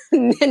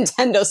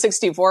 Nintendo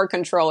 64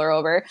 controller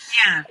over,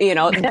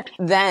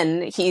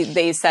 then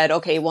they said,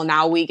 okay, well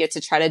now we get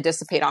to try to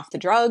dissipate off the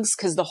drugs,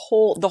 because the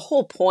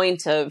whole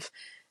point of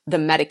the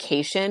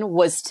medication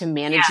was to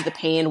manage the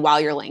pain while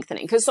you're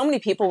lengthening. Because so many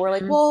people were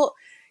like, well,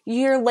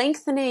 you're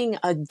lengthening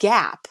a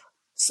gap.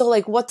 So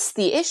like, what's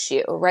the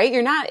issue, right?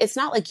 It's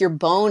not like your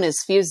bone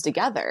is fused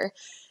together,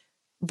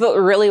 but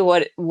really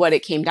what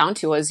it came down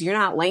to was you're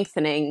not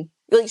lengthening,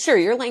 like, sure,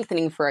 you're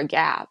lengthening for a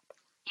gap,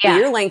 but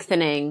you're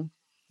lengthening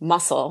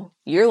muscle,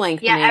 you're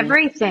lengthening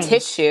everything,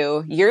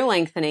 tissue, you're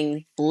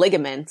lengthening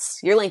ligaments,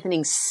 you're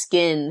lengthening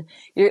skin,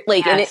 you're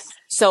like, and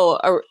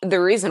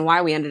the reason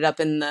why we ended up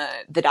in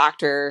the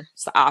doctor's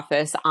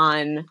office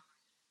on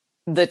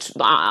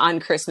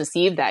Christmas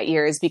Eve that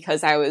year is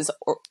because I was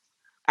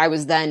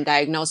then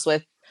diagnosed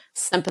with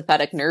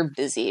sympathetic nerve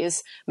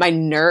disease. My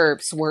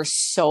nerves were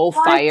so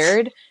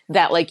fired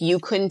that like you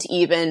couldn't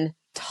even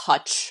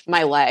touch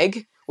my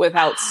leg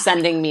without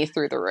sending me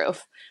through the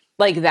roof.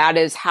 Like that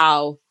is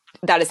how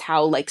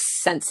like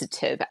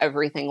sensitive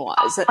everything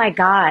was. Oh my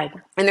God.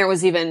 And there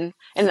was even,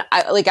 and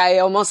I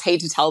almost hate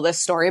to tell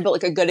this story, but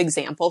like a good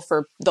example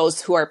for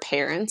those who are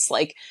parents,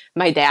 like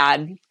my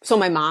dad. So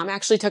my mom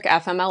actually took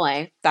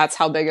FMLA. That's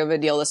how big of a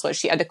deal this was.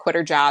 She had to quit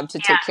her job to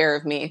take care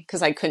of me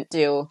because I couldn't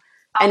do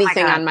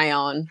anything on my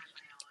own.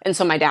 And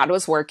so my dad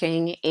was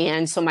working.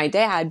 And so my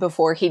dad,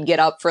 before he'd get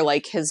up for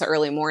like his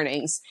early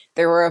mornings,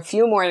 there were a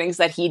few mornings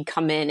that he'd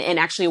come in, and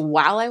actually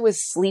while I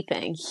was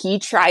sleeping, he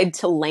tried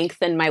to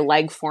lengthen my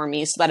leg for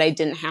me so that I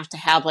didn't have to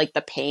have like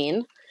the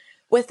pain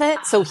with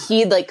it. So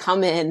he'd like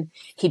come in,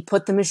 he'd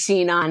put the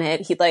machine on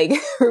it, he'd like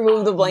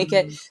remove the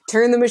blanket,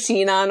 turn the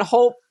machine on,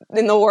 hope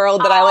in the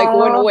world that I like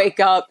wouldn't wake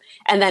up.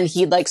 And then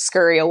he'd like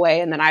scurry away,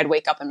 and then I'd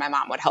wake up and my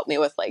mom would help me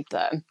with like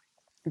the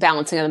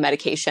balancing of the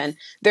medication.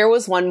 There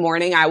was one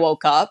morning I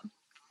woke up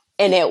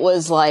and it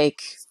was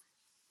like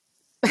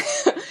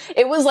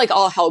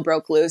all hell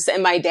broke loose,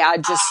 and my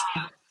dad just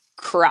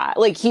cried.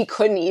 Like he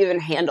couldn't even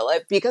handle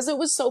it because it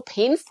was so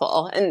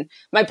painful. And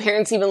my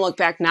parents even look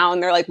back now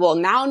and they're like, well,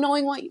 now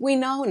knowing what we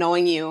know,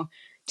 knowing you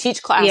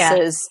teach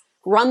classes,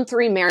 run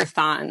 3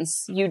 marathons,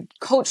 you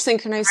coach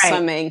synchronized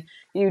swimming,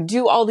 you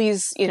do all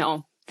these,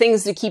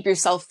 things to keep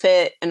yourself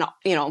fit and,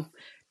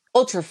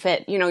 ultra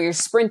fit, you're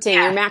sprinting,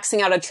 you're maxing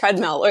out a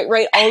treadmill,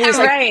 right? All these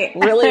like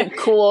really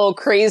cool,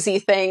 crazy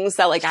things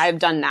that like I've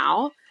done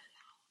now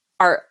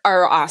are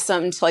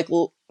awesome to like,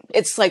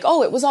 it's like,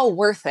 oh, it was all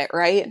worth it.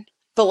 Right.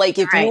 But like,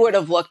 if you would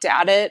have looked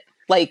at it,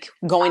 like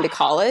going to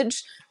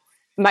college,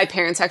 my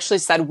parents actually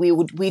said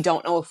we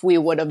don't know if we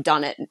would have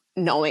done it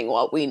knowing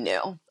what we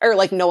knew, or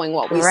like knowing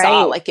what we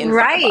saw like in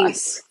front of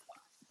us.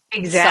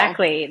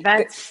 Exactly. So,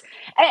 that's,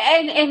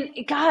 and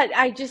God,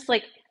 I just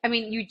like, I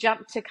mean, you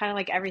jumped to kind of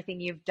like everything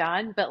you've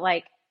done, but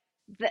like,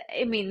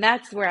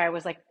 that's where I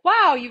was like,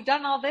 wow, you've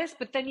done all this,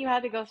 but then you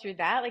had to go through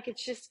that. Like,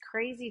 it's just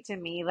crazy to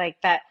me, like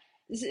that.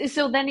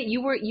 So then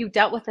you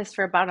dealt with this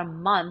for about a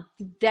month.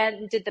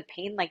 Then did the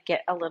pain like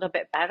get a little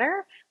bit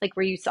better? Like,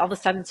 were you all of a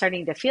sudden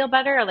starting to feel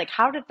better? Or like,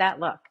 how did that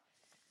look?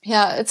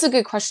 Yeah, it's a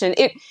good question.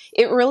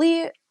 It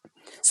really,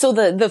 so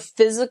the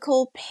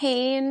physical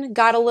pain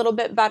got a little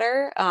bit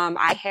better.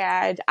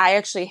 I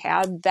actually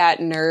had that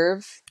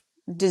nerve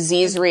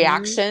disease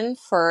reaction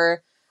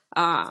for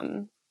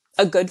a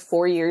a good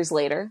 4 years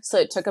later. So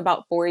it took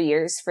about 4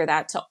 years for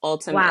that to Wow.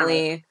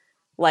 ultimately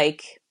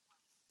like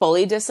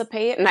fully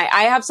dissipate. And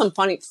I have some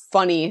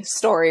funny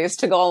stories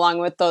to go along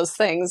with those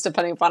things,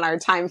 depending upon our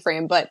time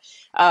frame. But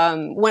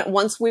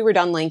once we were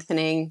done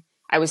lengthening,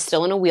 I was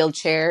still in a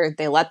wheelchair.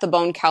 They let the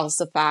bone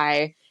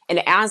calcify.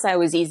 And as I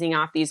was easing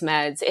off these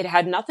meds, it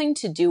had nothing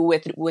to do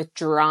with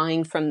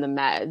withdrawing from the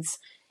meds.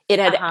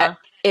 Uh-huh.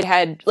 It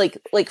had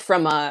like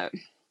from a,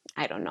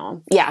 I don't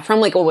know. Yeah, from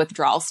like a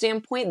withdrawal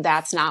standpoint,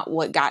 that's not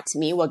what got to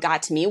me. What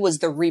got to me was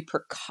the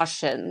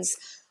repercussions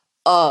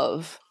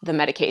of the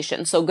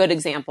medication. So good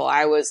example,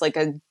 I was like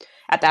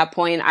at that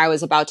point, I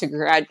was about to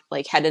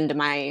head into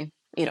my,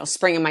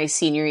 spring of my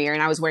senior year,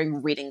 and I was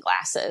wearing reading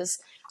glasses.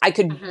 I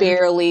could Hmm.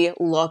 barely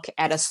look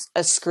at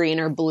a screen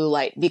or blue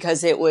light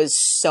because it was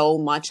so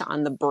much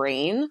on the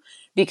brain,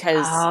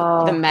 because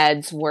the Oh,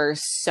 meds were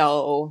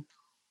so,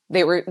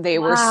 they were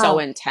so wow.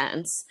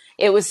 intense.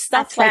 It was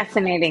That's stuff like,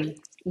 fascinating. and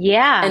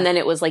Yeah. then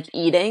it was like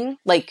eating,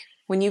 like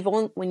when you've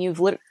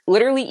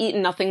literally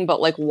eaten nothing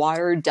but like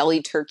water,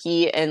 deli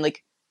turkey, and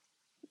like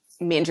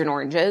mandarin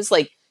oranges.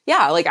 Like,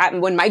 yeah, like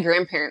when my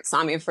grandparents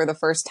saw me for the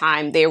first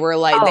time, they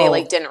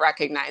Oh, didn't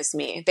recognize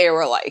me. They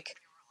were like,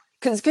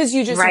 because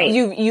right.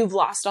 you've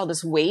lost all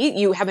this weight,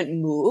 you haven't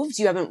moved,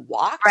 you haven't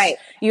walked, Right.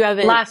 you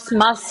haven't. Lost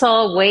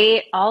muscle,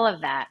 weight, all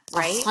of that,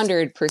 right?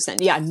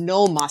 100%. Yeah,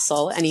 no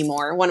muscle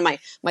anymore. One of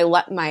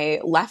my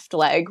left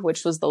leg,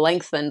 which was the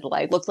lengthened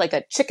leg, looked like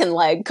a chicken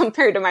leg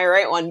compared to my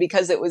right one,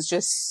 because it was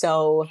just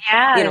so,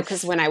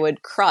 because Yes. when I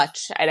would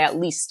crutch, I'd at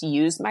least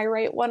use my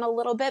right one a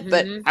little bit,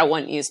 but Hmm. I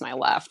wouldn't use my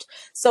left.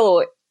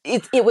 So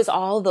it was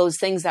all those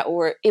things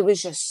it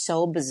was just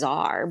so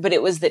bizarre. But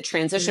it was the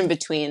transition Hmm.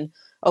 between,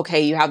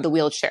 okay, you have the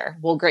wheelchair.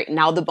 Well, great.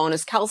 Now the bone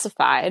is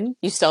calcified.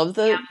 You still have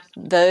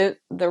the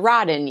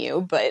rod in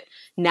you, but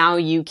now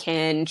you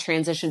can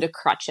transition to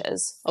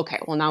crutches. Okay,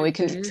 well, now we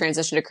can Hmm.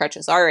 transition to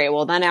crutches. All right,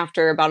 well, then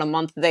after about a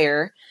month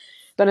there,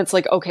 then it's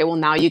like, okay, well,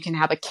 now you can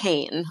have a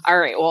cane. All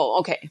right, well,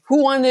 okay,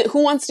 who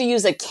wants to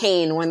use a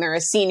cane when they're a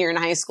senior in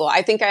high school?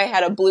 I think I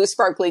had a blue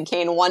sparkly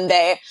cane one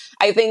day.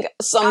 I think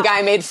some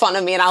guy made fun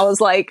of me, and I was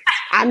like,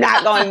 I'm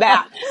not going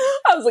back.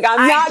 I was like, I'm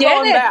I not get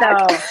going it back.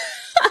 though.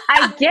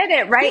 I get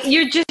it, right?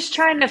 You're just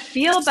trying to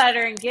feel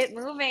better and get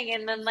moving,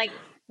 and then like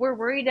we're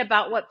worried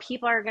about what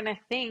people are gonna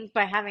think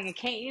by having a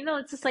cane.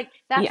 It's just like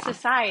that's Yeah.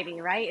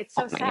 society, right? It's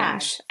Oh so my sad.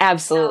 gosh. So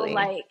Absolutely.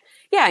 like,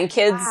 Yeah, and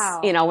kids,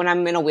 wow. when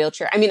I'm in a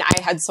wheelchair, I mean, I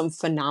had some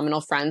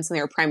phenomenal friends, and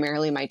they were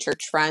primarily my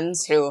church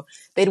friends, who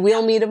they'd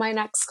wheel me to my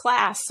next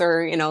class,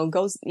 or,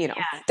 Yeah.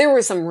 there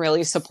were some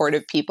really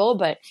supportive people.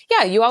 But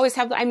yeah, you always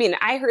have, I mean,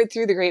 I heard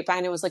through the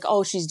grapevine, it was like,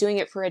 oh, she's doing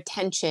it for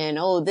attention.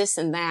 Oh, this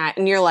and that.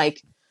 And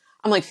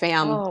I'm like,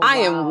 fam, Oh I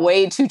am wow.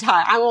 way too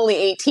tired. I'm only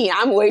 18.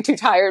 I'm way too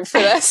tired for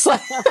this.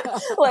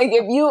 Like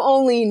if you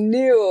only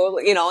knew,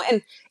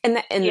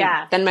 and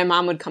Yeah. then my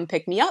mom would come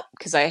pick me up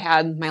because I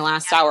had my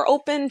last hour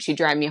open. She'd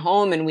drive me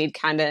home, and we'd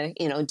kind of,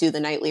 do the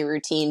nightly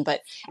routine.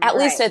 But at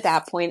least Right. at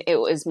that point, it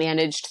was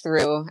managed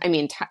through. I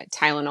mean,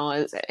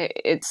 Tylenol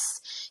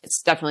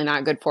it's definitely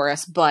not good for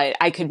us, but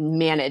I could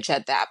manage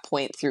at that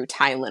point through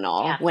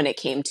Tylenol Yeah. when it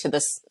came to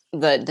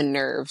the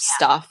nerve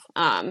stuff.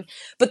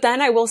 But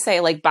then I will say,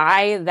 like,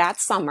 by that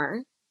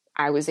summer,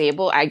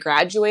 I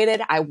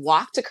graduated, I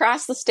walked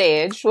across the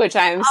stage, which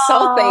I'm so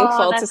Oh,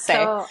 thankful to that's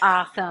say. so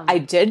I awesome.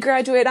 did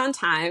graduate on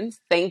time,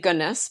 thank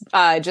goodness,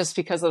 just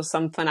because of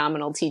some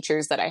phenomenal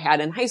teachers that I had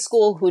in high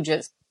school who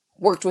just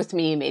worked with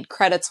me, made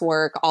credits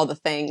work, all the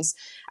things.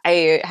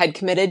 I had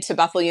committed to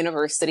Bethel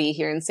University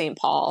here in St.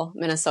 Paul,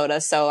 Minnesota,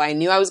 so I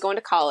knew I was going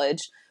to college.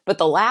 But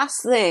the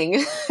last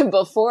thing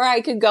before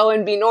I could go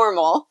and be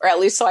normal, or at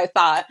least so I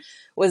thought,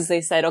 was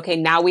they said, okay,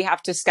 now we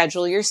have to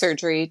schedule your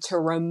surgery to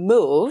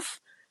remove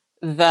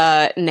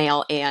the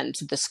nail and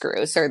the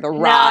screws, or the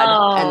rod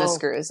and the No.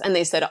 screws. And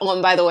they said, oh,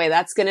 and by the way,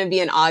 that's going to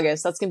be in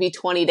August. That's going to be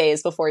 20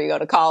 days before you go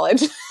to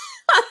college.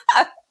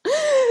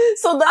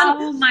 so then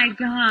Oh my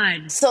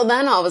God. so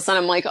then all of a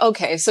sudden I'm like,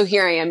 okay, so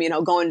here I am,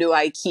 going to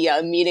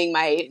IKEA, meeting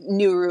my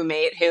new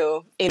roommate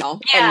who, and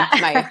Yeah.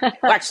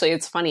 well, actually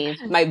it's funny,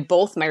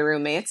 both my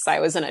roommates, I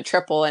was in a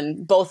triple,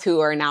 and both who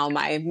are now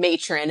my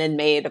matron and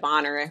maid of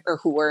honor, or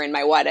who were in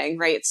my wedding,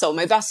 right? So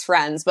my best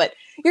friends, but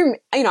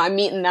I'm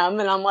meeting them,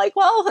 and I'm like,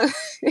 well,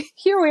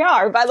 here we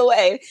are, by the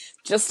way,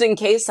 just in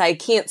case I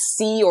can't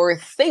see or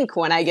think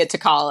when I get to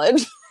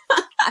college.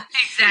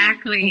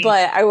 Exactly.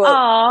 But I will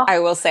Oh, I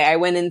will say I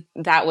went in,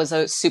 that was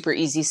a super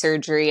easy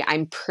surgery.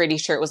 I'm pretty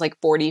sure it was like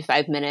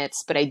 45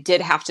 minutes, but I did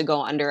have to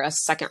go under a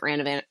second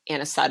round of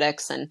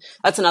anesthetics. And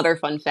that's another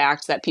fun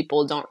fact that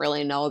people don't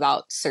really know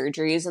about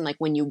surgeries. And like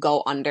when you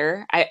go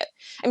under, I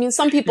mean,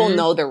 some people mhm.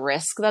 know the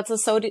risk that's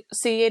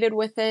associated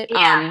with it.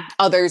 Yeah.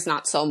 Others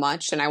not so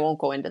much. And I won't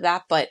go into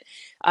that, but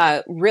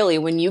really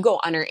when you go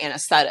under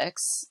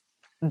anesthetics,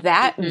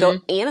 that the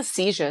Hmm.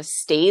 anesthesia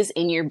stays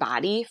in your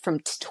body from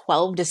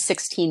 12 to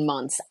 16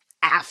 months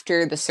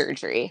after the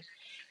surgery.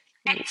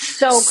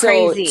 So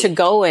So to crazy.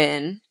 go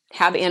in,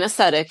 have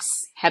anesthetics,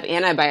 have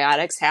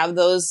antibiotics, have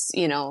those,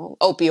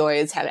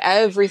 opioids, have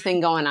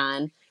everything going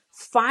on,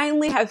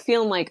 finally have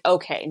feeling like,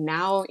 okay,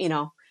 now,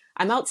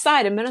 I'm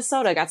outside in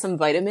Minnesota, got some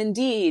vitamin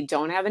D,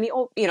 don't have any,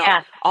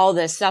 Yeah. all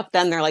this stuff.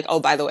 Then they're like, oh,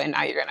 by the way,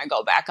 now you're going to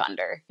go back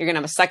under. You're going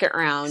to have a second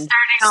round.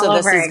 Starting So all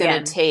this over is going to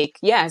again. take,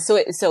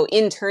 so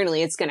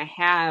internally it's going to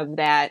have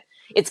that,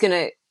 it's going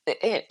to,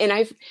 and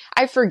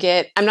I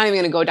forget, I'm not even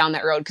going to go down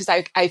that road because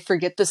I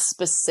forget the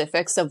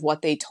specifics of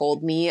what they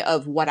told me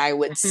of what I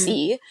would Mhm.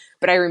 see.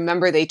 But I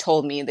remember they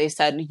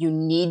said, you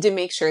need to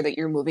make sure that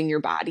you're moving your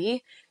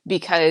body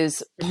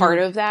because part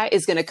Mhm. of that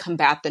is going to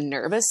combat the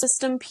nervous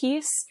system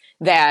piece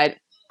that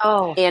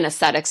Oh,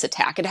 anesthetics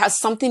attack. It has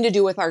something to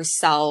do with our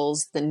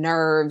cells, the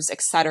nerves,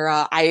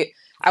 etc. I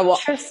don't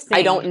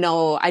interesting.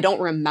 know. I don't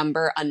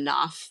remember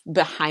enough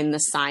behind the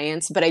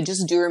science, but I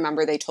just do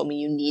remember they told me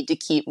you need to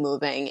keep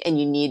moving and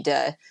you need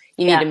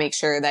Yeah. to make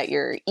sure that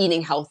you're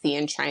eating healthy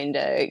and trying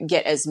to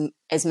get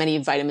as many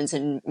vitamins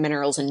and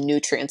minerals and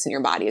nutrients in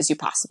your body as you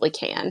possibly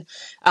can.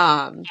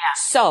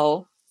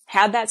 So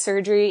had that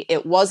surgery.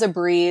 It was a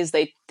breeze.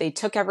 They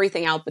took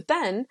everything out, but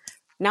then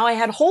now I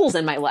had holes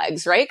in my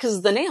legs, right?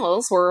 Because the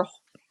nails were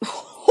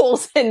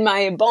holes in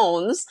my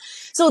bones.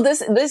 So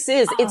it's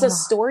a Oh,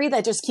 story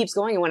that just keeps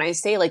going. And when I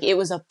say like it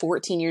was a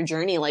 14-year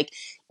journey, like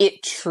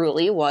it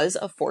truly was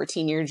a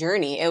 14-year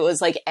journey. It was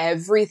like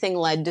everything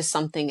led to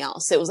something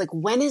else. It was like,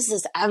 when is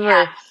this yeah.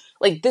 ever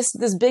like this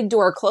big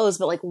door closed,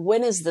 but like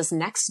when is this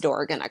next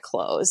door gonna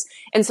close?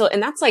 And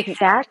that's like,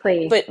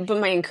 Exactly. but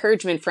my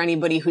encouragement for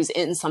anybody who's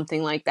in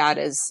something like that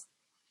is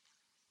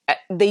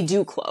they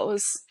do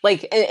close,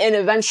 like, and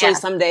eventually Yeah.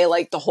 someday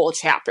like the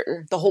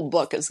whole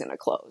book is going to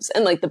close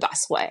in like the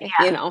best way,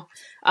 Yeah.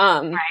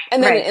 and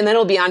then Right.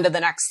 it'll be on to the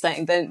next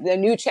thing, the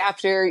new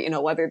chapter,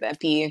 whether that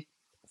be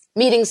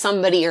meeting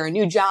somebody or a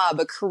new job,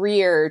 a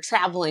career,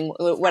 traveling,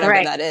 whatever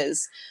Right. that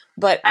is.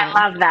 But I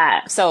love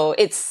that. so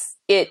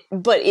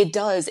but it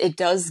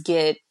does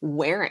get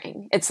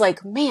wearing. It's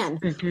like, man,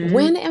 Hmm.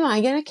 when am I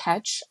going to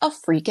catch a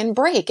freaking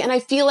break? And I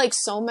feel like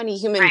so many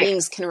human Right.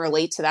 beings can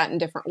relate to that in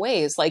different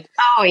ways. Like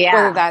Oh, whether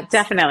yeah. that's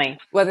Definitely.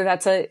 whether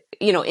that's a,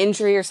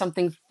 injury or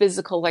something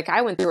physical like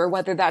I went through, or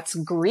whether that's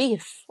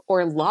grief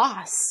or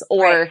loss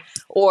Right.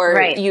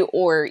 Right.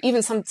 or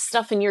even some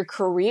stuff in your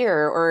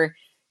career, or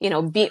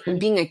Mhm.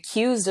 being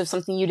accused of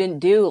something you didn't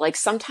do. Like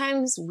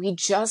sometimes we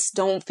just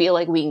don't feel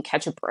like we can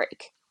catch a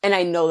break. And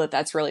I know that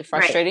that's really Right.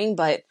 frustrating,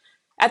 but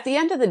at the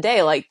end of the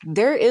day, like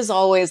there is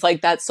always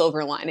like that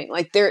silver lining.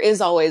 Like there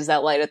is always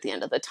that light at the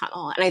end of the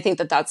tunnel. And I think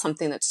that that's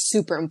something that's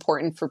super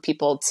important for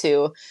people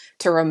to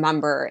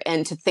remember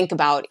and to think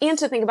about,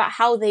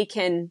 how they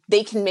can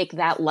make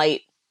that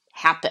light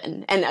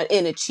happen and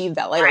achieve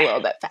that light a little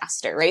Right. bit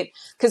faster, right?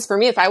 Because for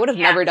me, if I would have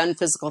Yeah. never done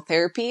physical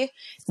therapy,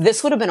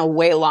 this would have been a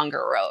way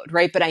longer road,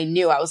 right? But I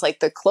knew, I was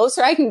like, the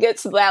closer I can get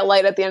to that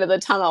light at the end of the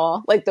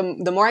tunnel, like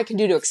the more I can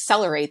do to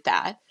accelerate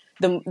that,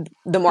 the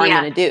more I'm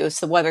Yeah. going to do.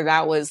 So whether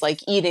that was like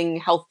eating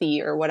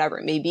healthy or whatever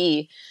it may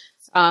be,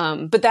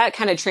 but that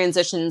kind of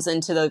transitions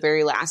into the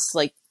very last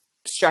like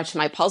stretch of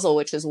my puzzle,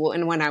 which is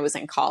when I was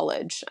in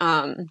college.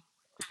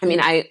 I mean,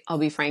 Mhm. I'll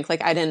be frank,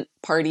 like I didn't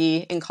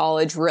party in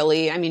college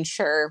really. I mean,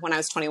 sure, when I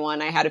was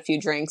 21, I had a few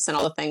drinks and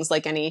all the things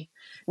like any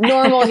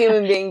normal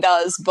human being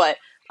does, but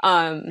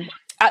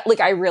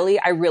I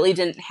really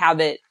didn't have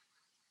it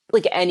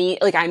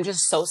like I'm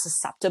just so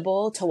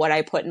susceptible to what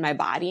I put in my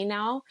body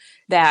now,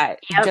 that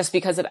Yep. just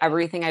because of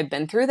everything I've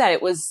been through, that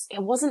it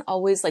wasn't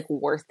always like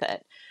worth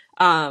it.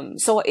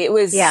 So it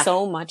was Yeah.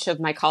 so much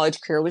of my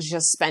college career was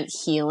just spent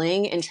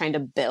healing and trying to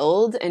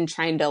build and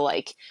trying to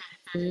like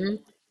Mhm.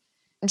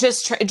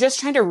 just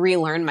trying to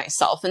relearn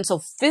myself. And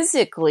so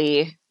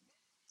physically,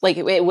 like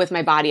with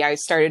my body, I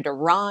started to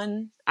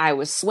run, I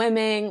was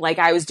swimming, like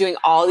I was doing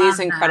all these Love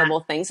that.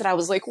 incredible things that I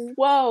was like,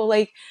 whoa,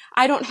 like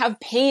I don't have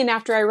pain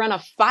after I run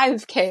a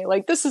 5K.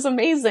 Like this is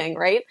amazing,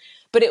 right?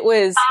 But it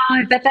was, Oh,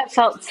 I bet that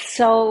felt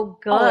so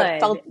oh, it good.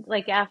 felt,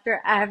 Like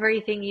after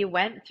everything you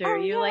went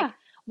through, oh you're like, yeah,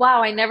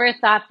 wow, I never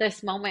thought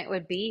this moment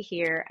would be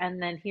here. And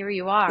then here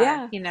you are,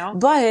 yeah. you know,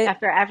 But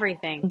after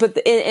everything.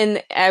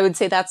 and I would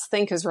say that's the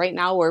thing, because right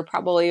now we're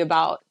probably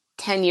about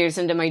 10 years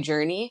into my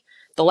journey.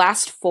 The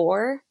last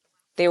four,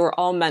 they were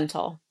all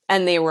mental,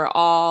 and they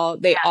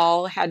Yeah.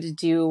 all had to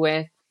do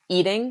with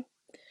eating.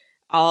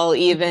 I'll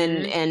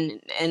even Hmm.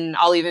 and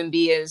I'll even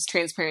be as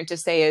transparent to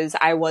say as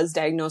I was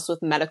diagnosed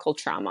with medical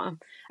trauma.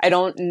 I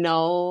don't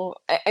know.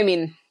 I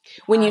mean,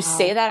 when you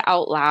say Wow. that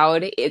out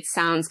loud, it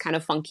sounds kind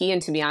of funky.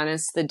 And to be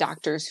honest, the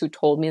doctors who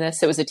told me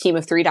this, it was a team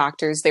of 3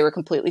 doctors. They were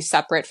completely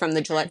separate from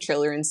the Gillette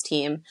Children's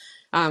team.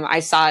 I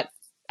sought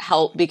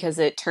help because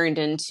it turned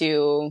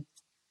into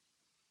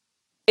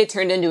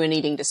an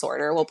eating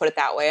disorder. We'll put it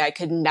that way. I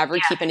could never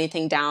keep Yeah.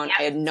 anything down.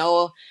 I Yep. had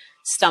no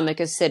stomach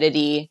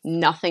acidity.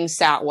 Nothing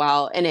sat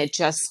well. And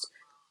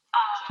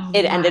Oh,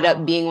 it ended up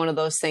wow. being one of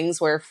those things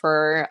where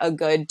for a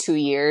good 2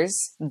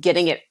 years,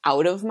 getting it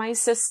out of my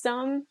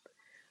system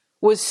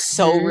was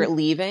so Hmm.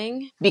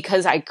 relieving,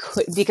 because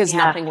Yeah.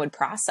 nothing would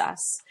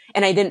process.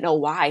 And I didn't know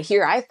why.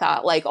 Here I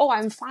thought like, oh,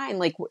 I'm fine.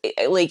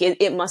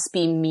 It must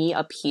be me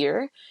up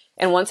here.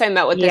 And once I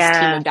met with this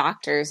team Yeah. of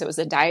doctors, it was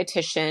a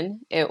dietitian,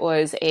 it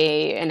was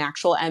an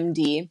actual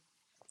MD,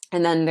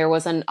 And then there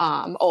was and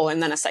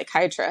then a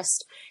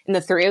psychiatrist. And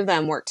the three of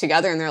them worked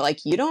together and they're like,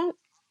 you don't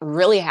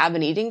really have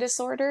an eating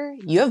disorder.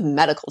 You have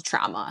medical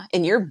trauma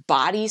and your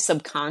body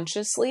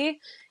subconsciously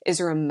is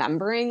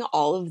remembering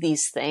all of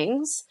these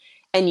things.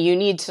 And you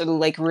need to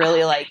like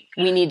really like,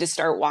 we need to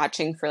start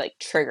watching for like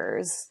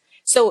triggers.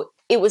 So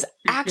it was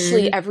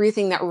actually Mhm.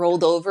 everything that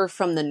rolled over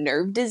from the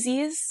nerve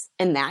disease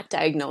and that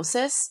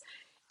diagnosis.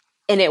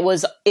 And it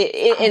was Oh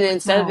and my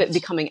instead of it gosh.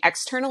 becoming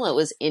external, it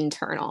was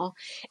internal.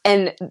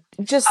 And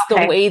just the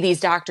Okay. way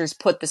these doctors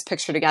put this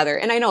picture together,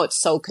 and I know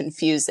it's so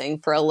confusing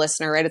for a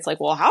listener, right? It's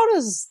like, well, how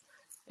does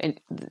and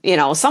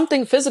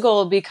something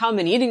physical become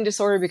an eating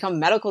disorder, become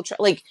medical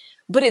like,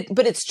 but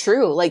it's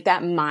true. Like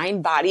that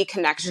mind body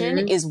connection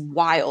Mhm. is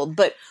wild.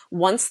 But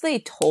once they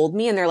told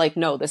me and they're like,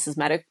 no, this is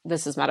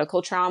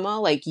medical trauma,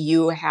 like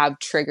you have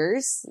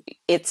triggers,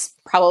 it's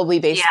probably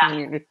based Yeah.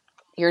 upon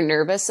your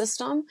nervous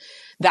system.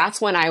 That's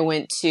when I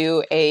went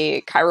to a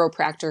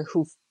chiropractor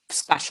who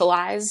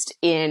specialized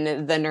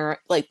in the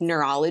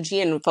neurology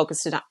and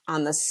focused it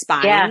on the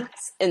Yeah. spine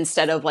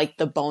instead of like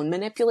the bone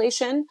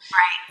manipulation.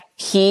 Right.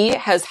 He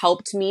has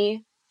helped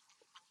me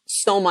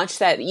so much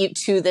that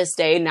to this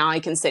day now I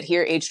can sit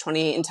here age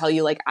 28 and tell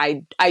you like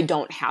I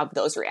don't have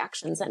those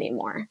reactions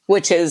anymore,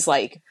 which is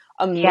like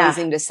Yeah.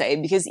 amazing to say,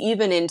 because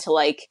even into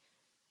like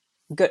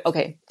good,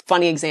 okay,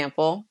 funny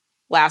example,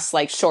 last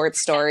like short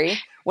story,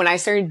 when I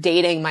started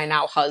dating my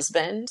now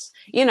husband,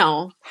 you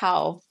know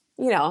how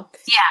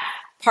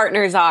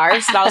partners are,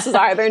 spouses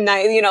are, they're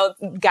nice,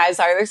 guys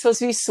are, they're supposed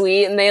to be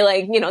sweet and they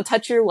like,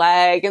 touch your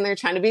leg and they're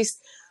trying to be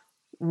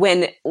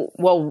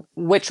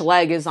which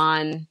leg is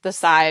on the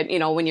side,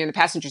 when you're in the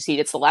passenger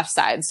seat, it's the left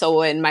side. So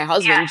when my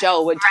husband, Yeah.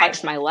 Joe, would touch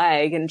Right. my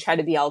leg and try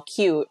to be all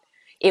cute,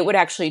 it would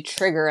actually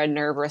trigger a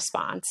nerve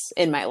response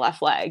in my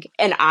left leg.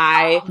 And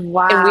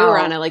we were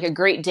on Wow. a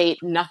great date.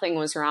 Nothing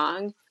was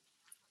wrong.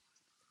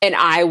 And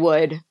I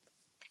would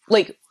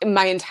like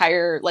my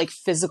entire like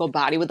physical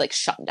body would like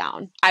shut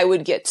down. I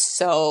would get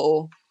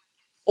so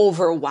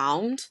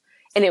overwhelmed,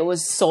 and it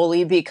was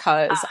solely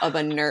because of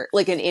an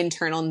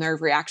internal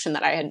nerve reaction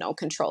that I had no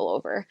control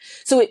over.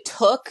 So That's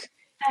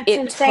it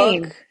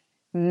insane. took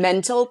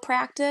mental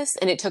practice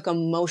and it took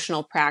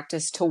emotional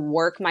practice to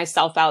work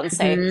myself out and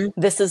say, Hmm.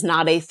 this is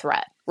not a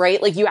threat,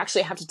 right? Like you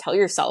actually have to tell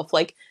yourself,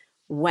 like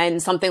when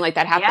something like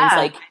that happens, Yeah.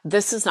 like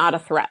this is not a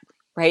threat,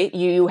 right?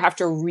 You have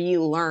to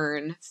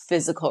relearn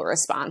physical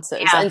responses.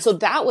 Yeah. And so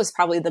that was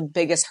probably the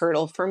biggest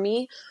hurdle for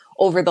me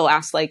over the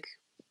last like,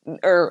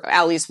 or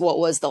at least what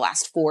was the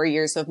last 4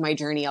 years of my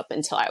journey up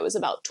until I was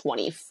about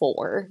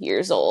 24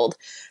 years old.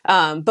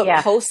 But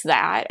Yeah. post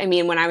that, I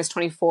mean, when I was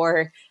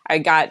 24, I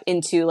got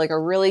into like a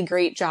really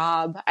great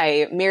job.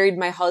 I married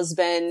my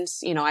husband,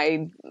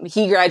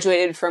 he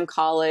graduated from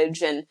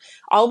college, and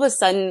all of a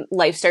sudden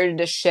life started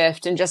to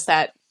shift, and just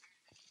that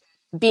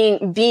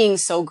being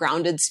so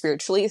grounded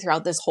spiritually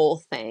throughout this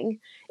whole thing,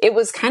 it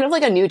was kind of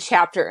like a new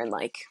chapter, and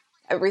like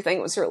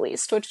everything was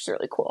released, which was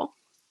really cool.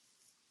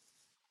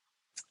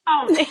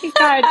 Oh my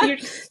God, you're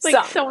just like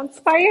So so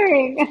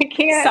inspiring. I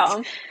can't.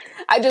 So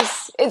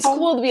it's Oh,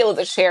 cool to be able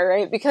to share,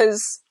 right?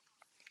 Because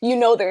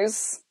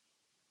there's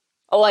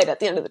a light at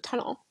the end of the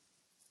tunnel.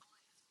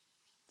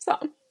 So,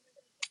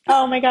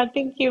 oh my God,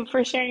 thank you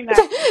for sharing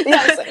that.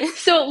 yes,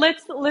 So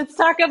let's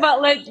talk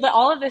about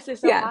all of this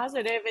is so yeah.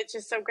 positive. It's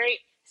just so great.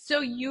 So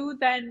you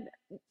then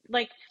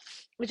like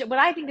which what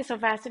I think is so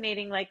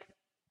fascinating, like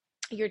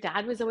your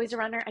dad was always a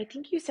runner. I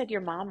think you said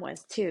your mom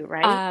was too,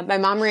 right? My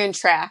mom ran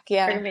track. Or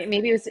Yeah.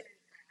 maybe it was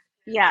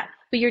yeah.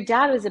 But your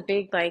dad was a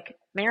big like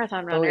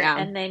marathon Oh, runner, yeah.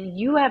 and then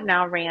you have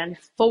now ran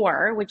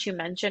four, which you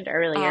mentioned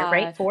earlier,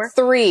 right? Four?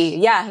 Three.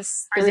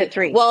 Yes, Or is three. it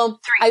three? Well,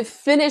 I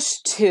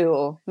finished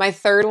two. My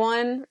third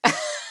one,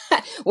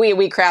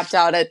 we crapped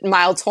out at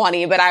mile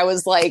 20, but I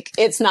was like,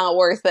 it's not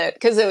worth it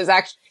because it was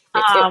actually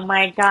Oh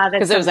my God,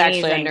 because that's it was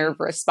actually a amazing. nerve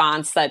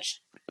response that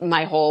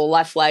my whole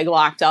left leg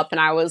locked up,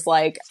 and I was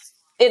like,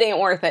 it ain't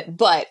worth it.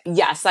 But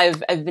yes, I've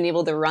been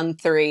able to run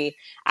three.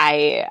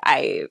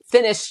 I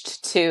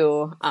finished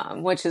two,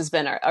 which has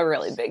been a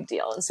really big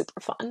deal and super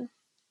fun.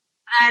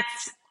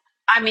 That's,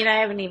 I mean,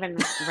 I haven't even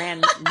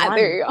ran There one.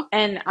 you go.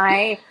 And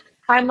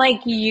I'm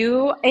like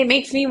you, it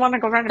makes me want to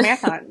go run a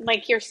marathon.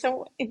 Like you're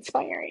so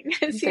inspiring.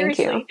 Thank you.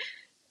 Seriously.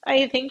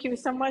 I thank you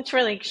so much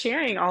for like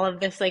sharing all of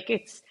this. Like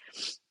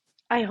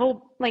I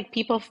hope like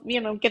people,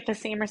 get the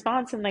same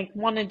response and like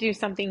want to do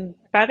something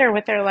better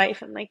with their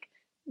life and like,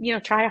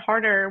 try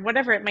harder,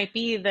 whatever it might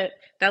be that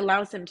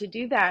allows them to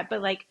do that.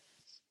 But like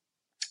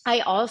I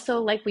also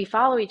like we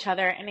follow each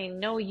other and I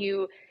know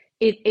you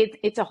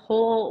it's a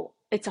whole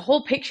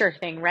picture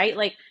thing, right?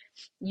 Like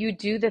you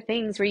do the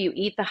things where you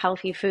eat the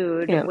healthy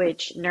food Yeah.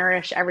 which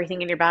nourish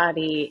everything in your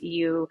body.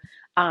 You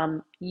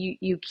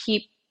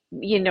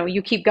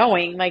keep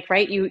going, like,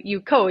 right?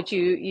 You coach,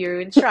 you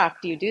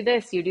instruct, you do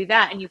this, you do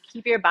that, and you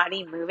keep your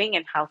body moving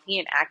and healthy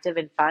and active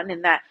and fun,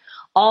 and that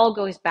all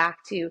goes back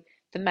to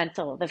the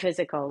mental, the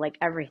physical, like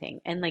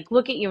everything. And like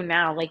look at you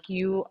now, like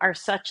you are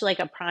such like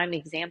a prime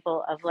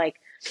example of like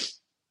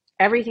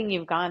everything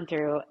you've gone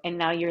through and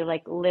now you're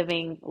like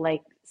living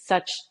like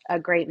such a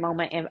great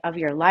moment of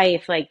your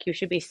life. Like you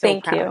should be so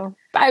Thank proud. you.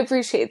 I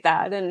appreciate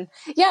that. And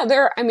yeah,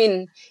 I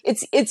mean,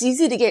 it's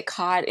easy to get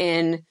caught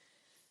in,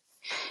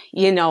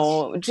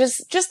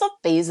 just the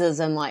phases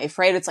in life,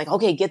 right? It's like,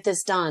 okay, get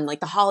this done. Like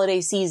the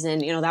holiday season,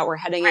 that we're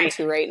heading Right.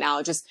 into right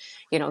now, just,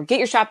 get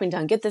your shopping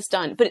done, get this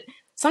done. But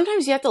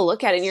sometimes you have to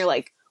look at it and you're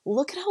like,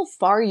 look at how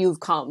far you've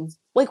come.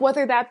 Like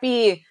whether that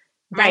be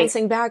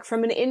bouncing back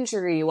from an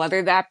injury,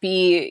 whether that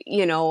be,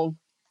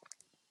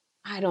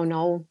 I don't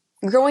know,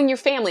 growing your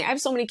family. I have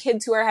so many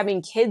kids who are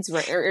having kids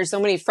or so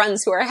many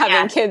friends who are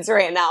having kids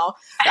right now.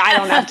 I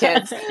don't have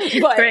kids,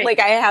 but like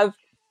I have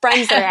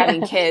friends that are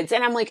having kids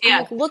and I'm like,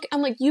 look,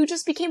 you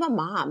just became a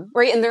mom.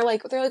 Right. And they're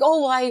like,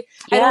 oh, well, I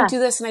don't do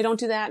this and I don't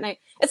do that. And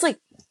it's like,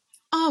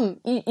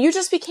 you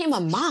just became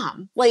a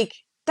mom. Like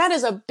that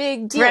is a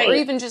big deal. Or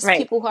even just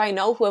people who I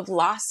know who have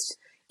lost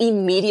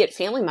immediate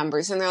family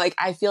members. And they're like,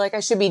 I feel like I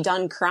should be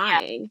done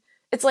crying.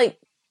 It's like,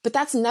 but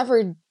that's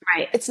never,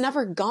 it's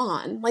never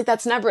gone. Like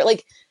that's never,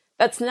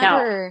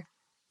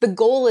 the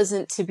goal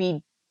isn't to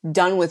be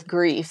done with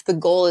grief. The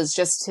goal is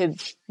just to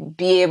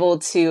be able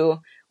to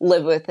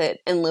live with it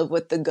and live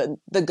with the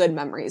good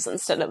memories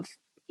instead of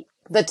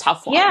the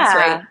tough ones.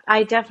 Right.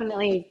 I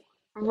definitely,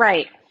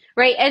 right.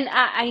 And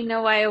I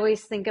know I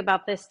always think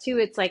about this too.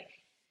 It's like,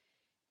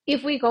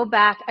 if we go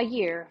back a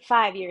year,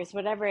 5 years,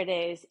 whatever it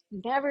is,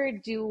 never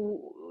do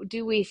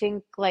we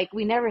think like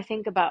we never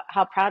think about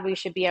how proud we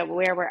should be at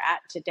where we're at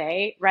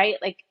today, right?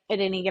 Like at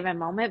any given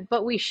moment,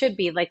 but we should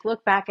be like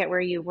look back at where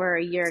you were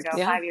a year ago,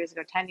 5 years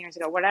ago, 10 years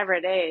ago, whatever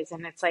it is,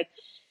 and it's like,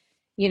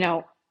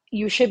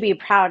 you should be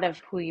proud of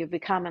who you've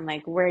become and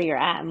like where you're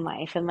at in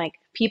life, and like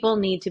people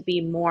need to be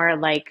more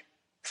like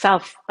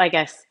self, I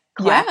guess,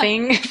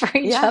 clapping for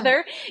each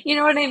other. You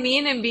know what I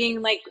mean? And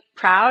being like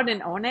proud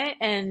and own it,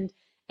 and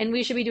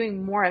we should be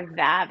doing more of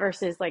that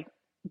versus like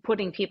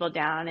putting people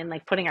down and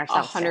like putting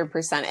ourselves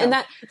 100%. down. And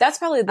that's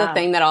probably the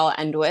thing that I'll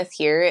end with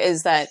here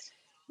is that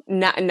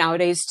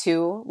nowadays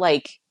too,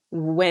 like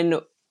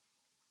when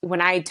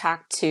I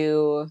talk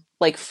to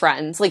like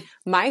friends, like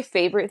my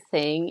favorite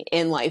thing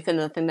in life and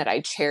the thing that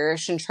I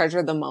cherish and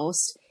treasure the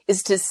most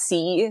is to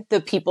see the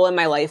people in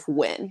my life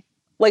win,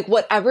 like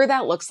whatever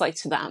that looks like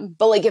to them.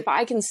 But like, if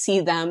I can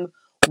see them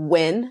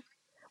win,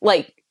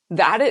 like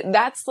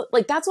that's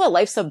what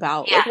life's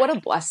about. Like what a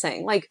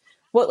blessing. Like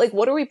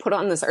what are we put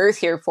on this earth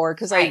here for?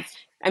 Cause I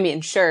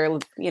mean, sure,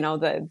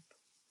 the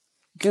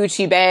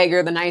Gucci bag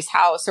or the nice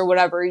house or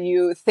whatever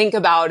you think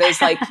about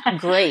is like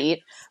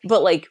great,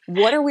 but like,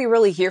 what are we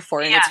really here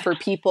for? And it's for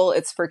people,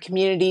 it's for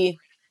community,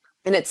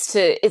 and it's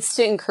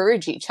to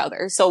encourage each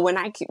other. So when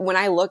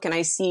I look and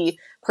I see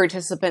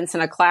participants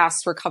in a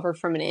class recover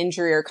from an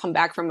injury or come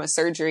back from a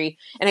surgery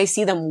and I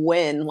see them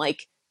win,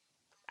 like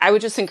I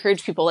would just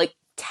encourage people, like,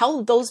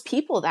 tell those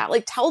people that,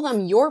 like, tell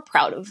them you're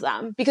proud of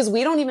them, because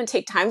we don't even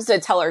take time to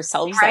tell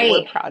ourselves that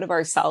we're proud of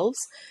ourselves.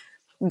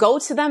 Go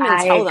to them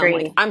and tell them,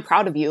 like, I'm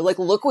proud of you. Like,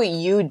 look what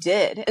you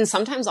did. And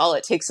sometimes all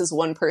it takes is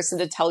one person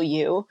to tell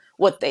you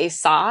what they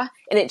saw,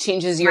 and it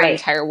changes your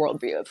entire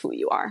worldview of who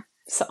you are.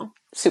 So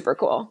super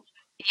cool.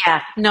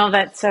 Yeah, no,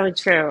 that's so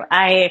true.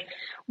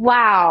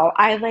 Wow,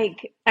 I'm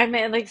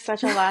at like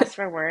such a loss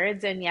for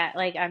words, and yet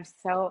like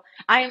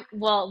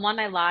well, one,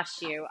 I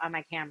lost you on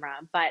my camera,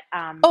 but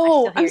I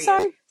still hear I'm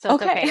sorry. you, so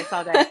it's okay. It's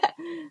all good.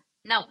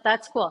 No,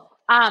 that's cool.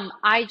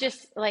 I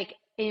just like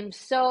am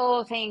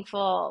so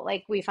thankful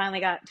like we finally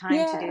got time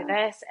to do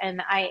this,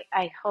 and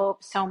I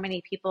hope so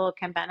many people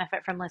can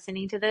benefit from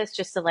listening to this,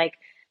 just to like,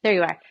 there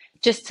you are,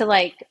 just to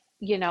like,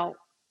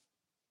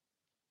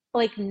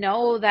 like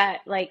know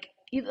that like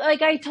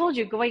I told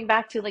you, going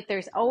back to like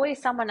there's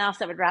always someone else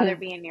that would rather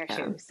be in your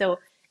shoes. So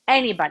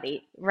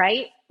anybody,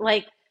 right?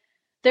 Like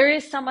there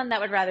is someone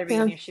that would rather be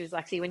in your shoes,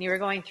 Lexi, when you were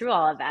going through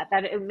all of that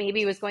it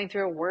maybe was going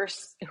through a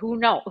worse, who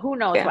knows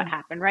what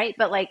happened, right?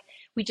 But like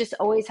we just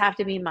always have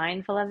to be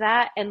mindful of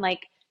that, and like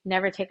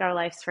never take our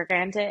lives for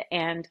granted,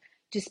 and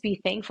just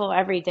be thankful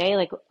every day.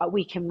 Like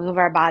we can move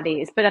our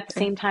bodies, but at the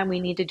same time we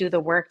need to do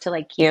the work to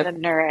like keep them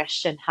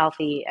nourished and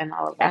healthy and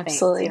all of that.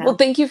 Absolutely. Things, Well,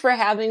 thank you for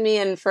having me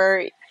and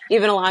for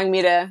even allowing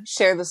me to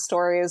share the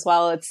story as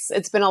well.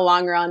 It's been a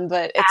long run,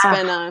 but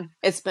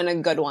it's been a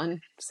good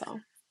one. So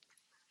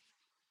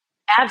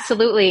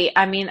absolutely.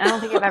 I mean, I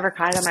don't think I've ever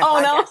cried on my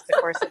podcast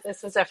before, so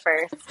this was a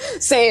first.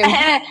 Same.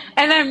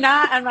 And I'm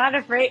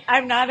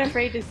not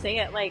afraid to say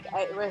it. Like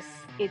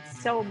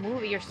it's so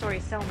moving. Your story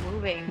is so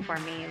moving for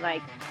me.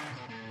 Like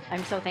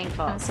I'm so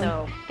thankful. Awesome.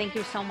 So thank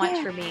you so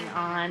much for being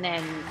on,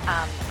 and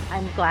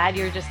I'm glad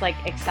you're just like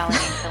excelling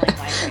and killing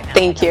life right now.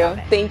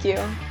 Thank you.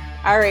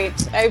 All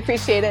right. I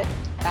appreciate it.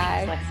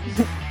 Bye. Thanks,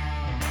 Lexi.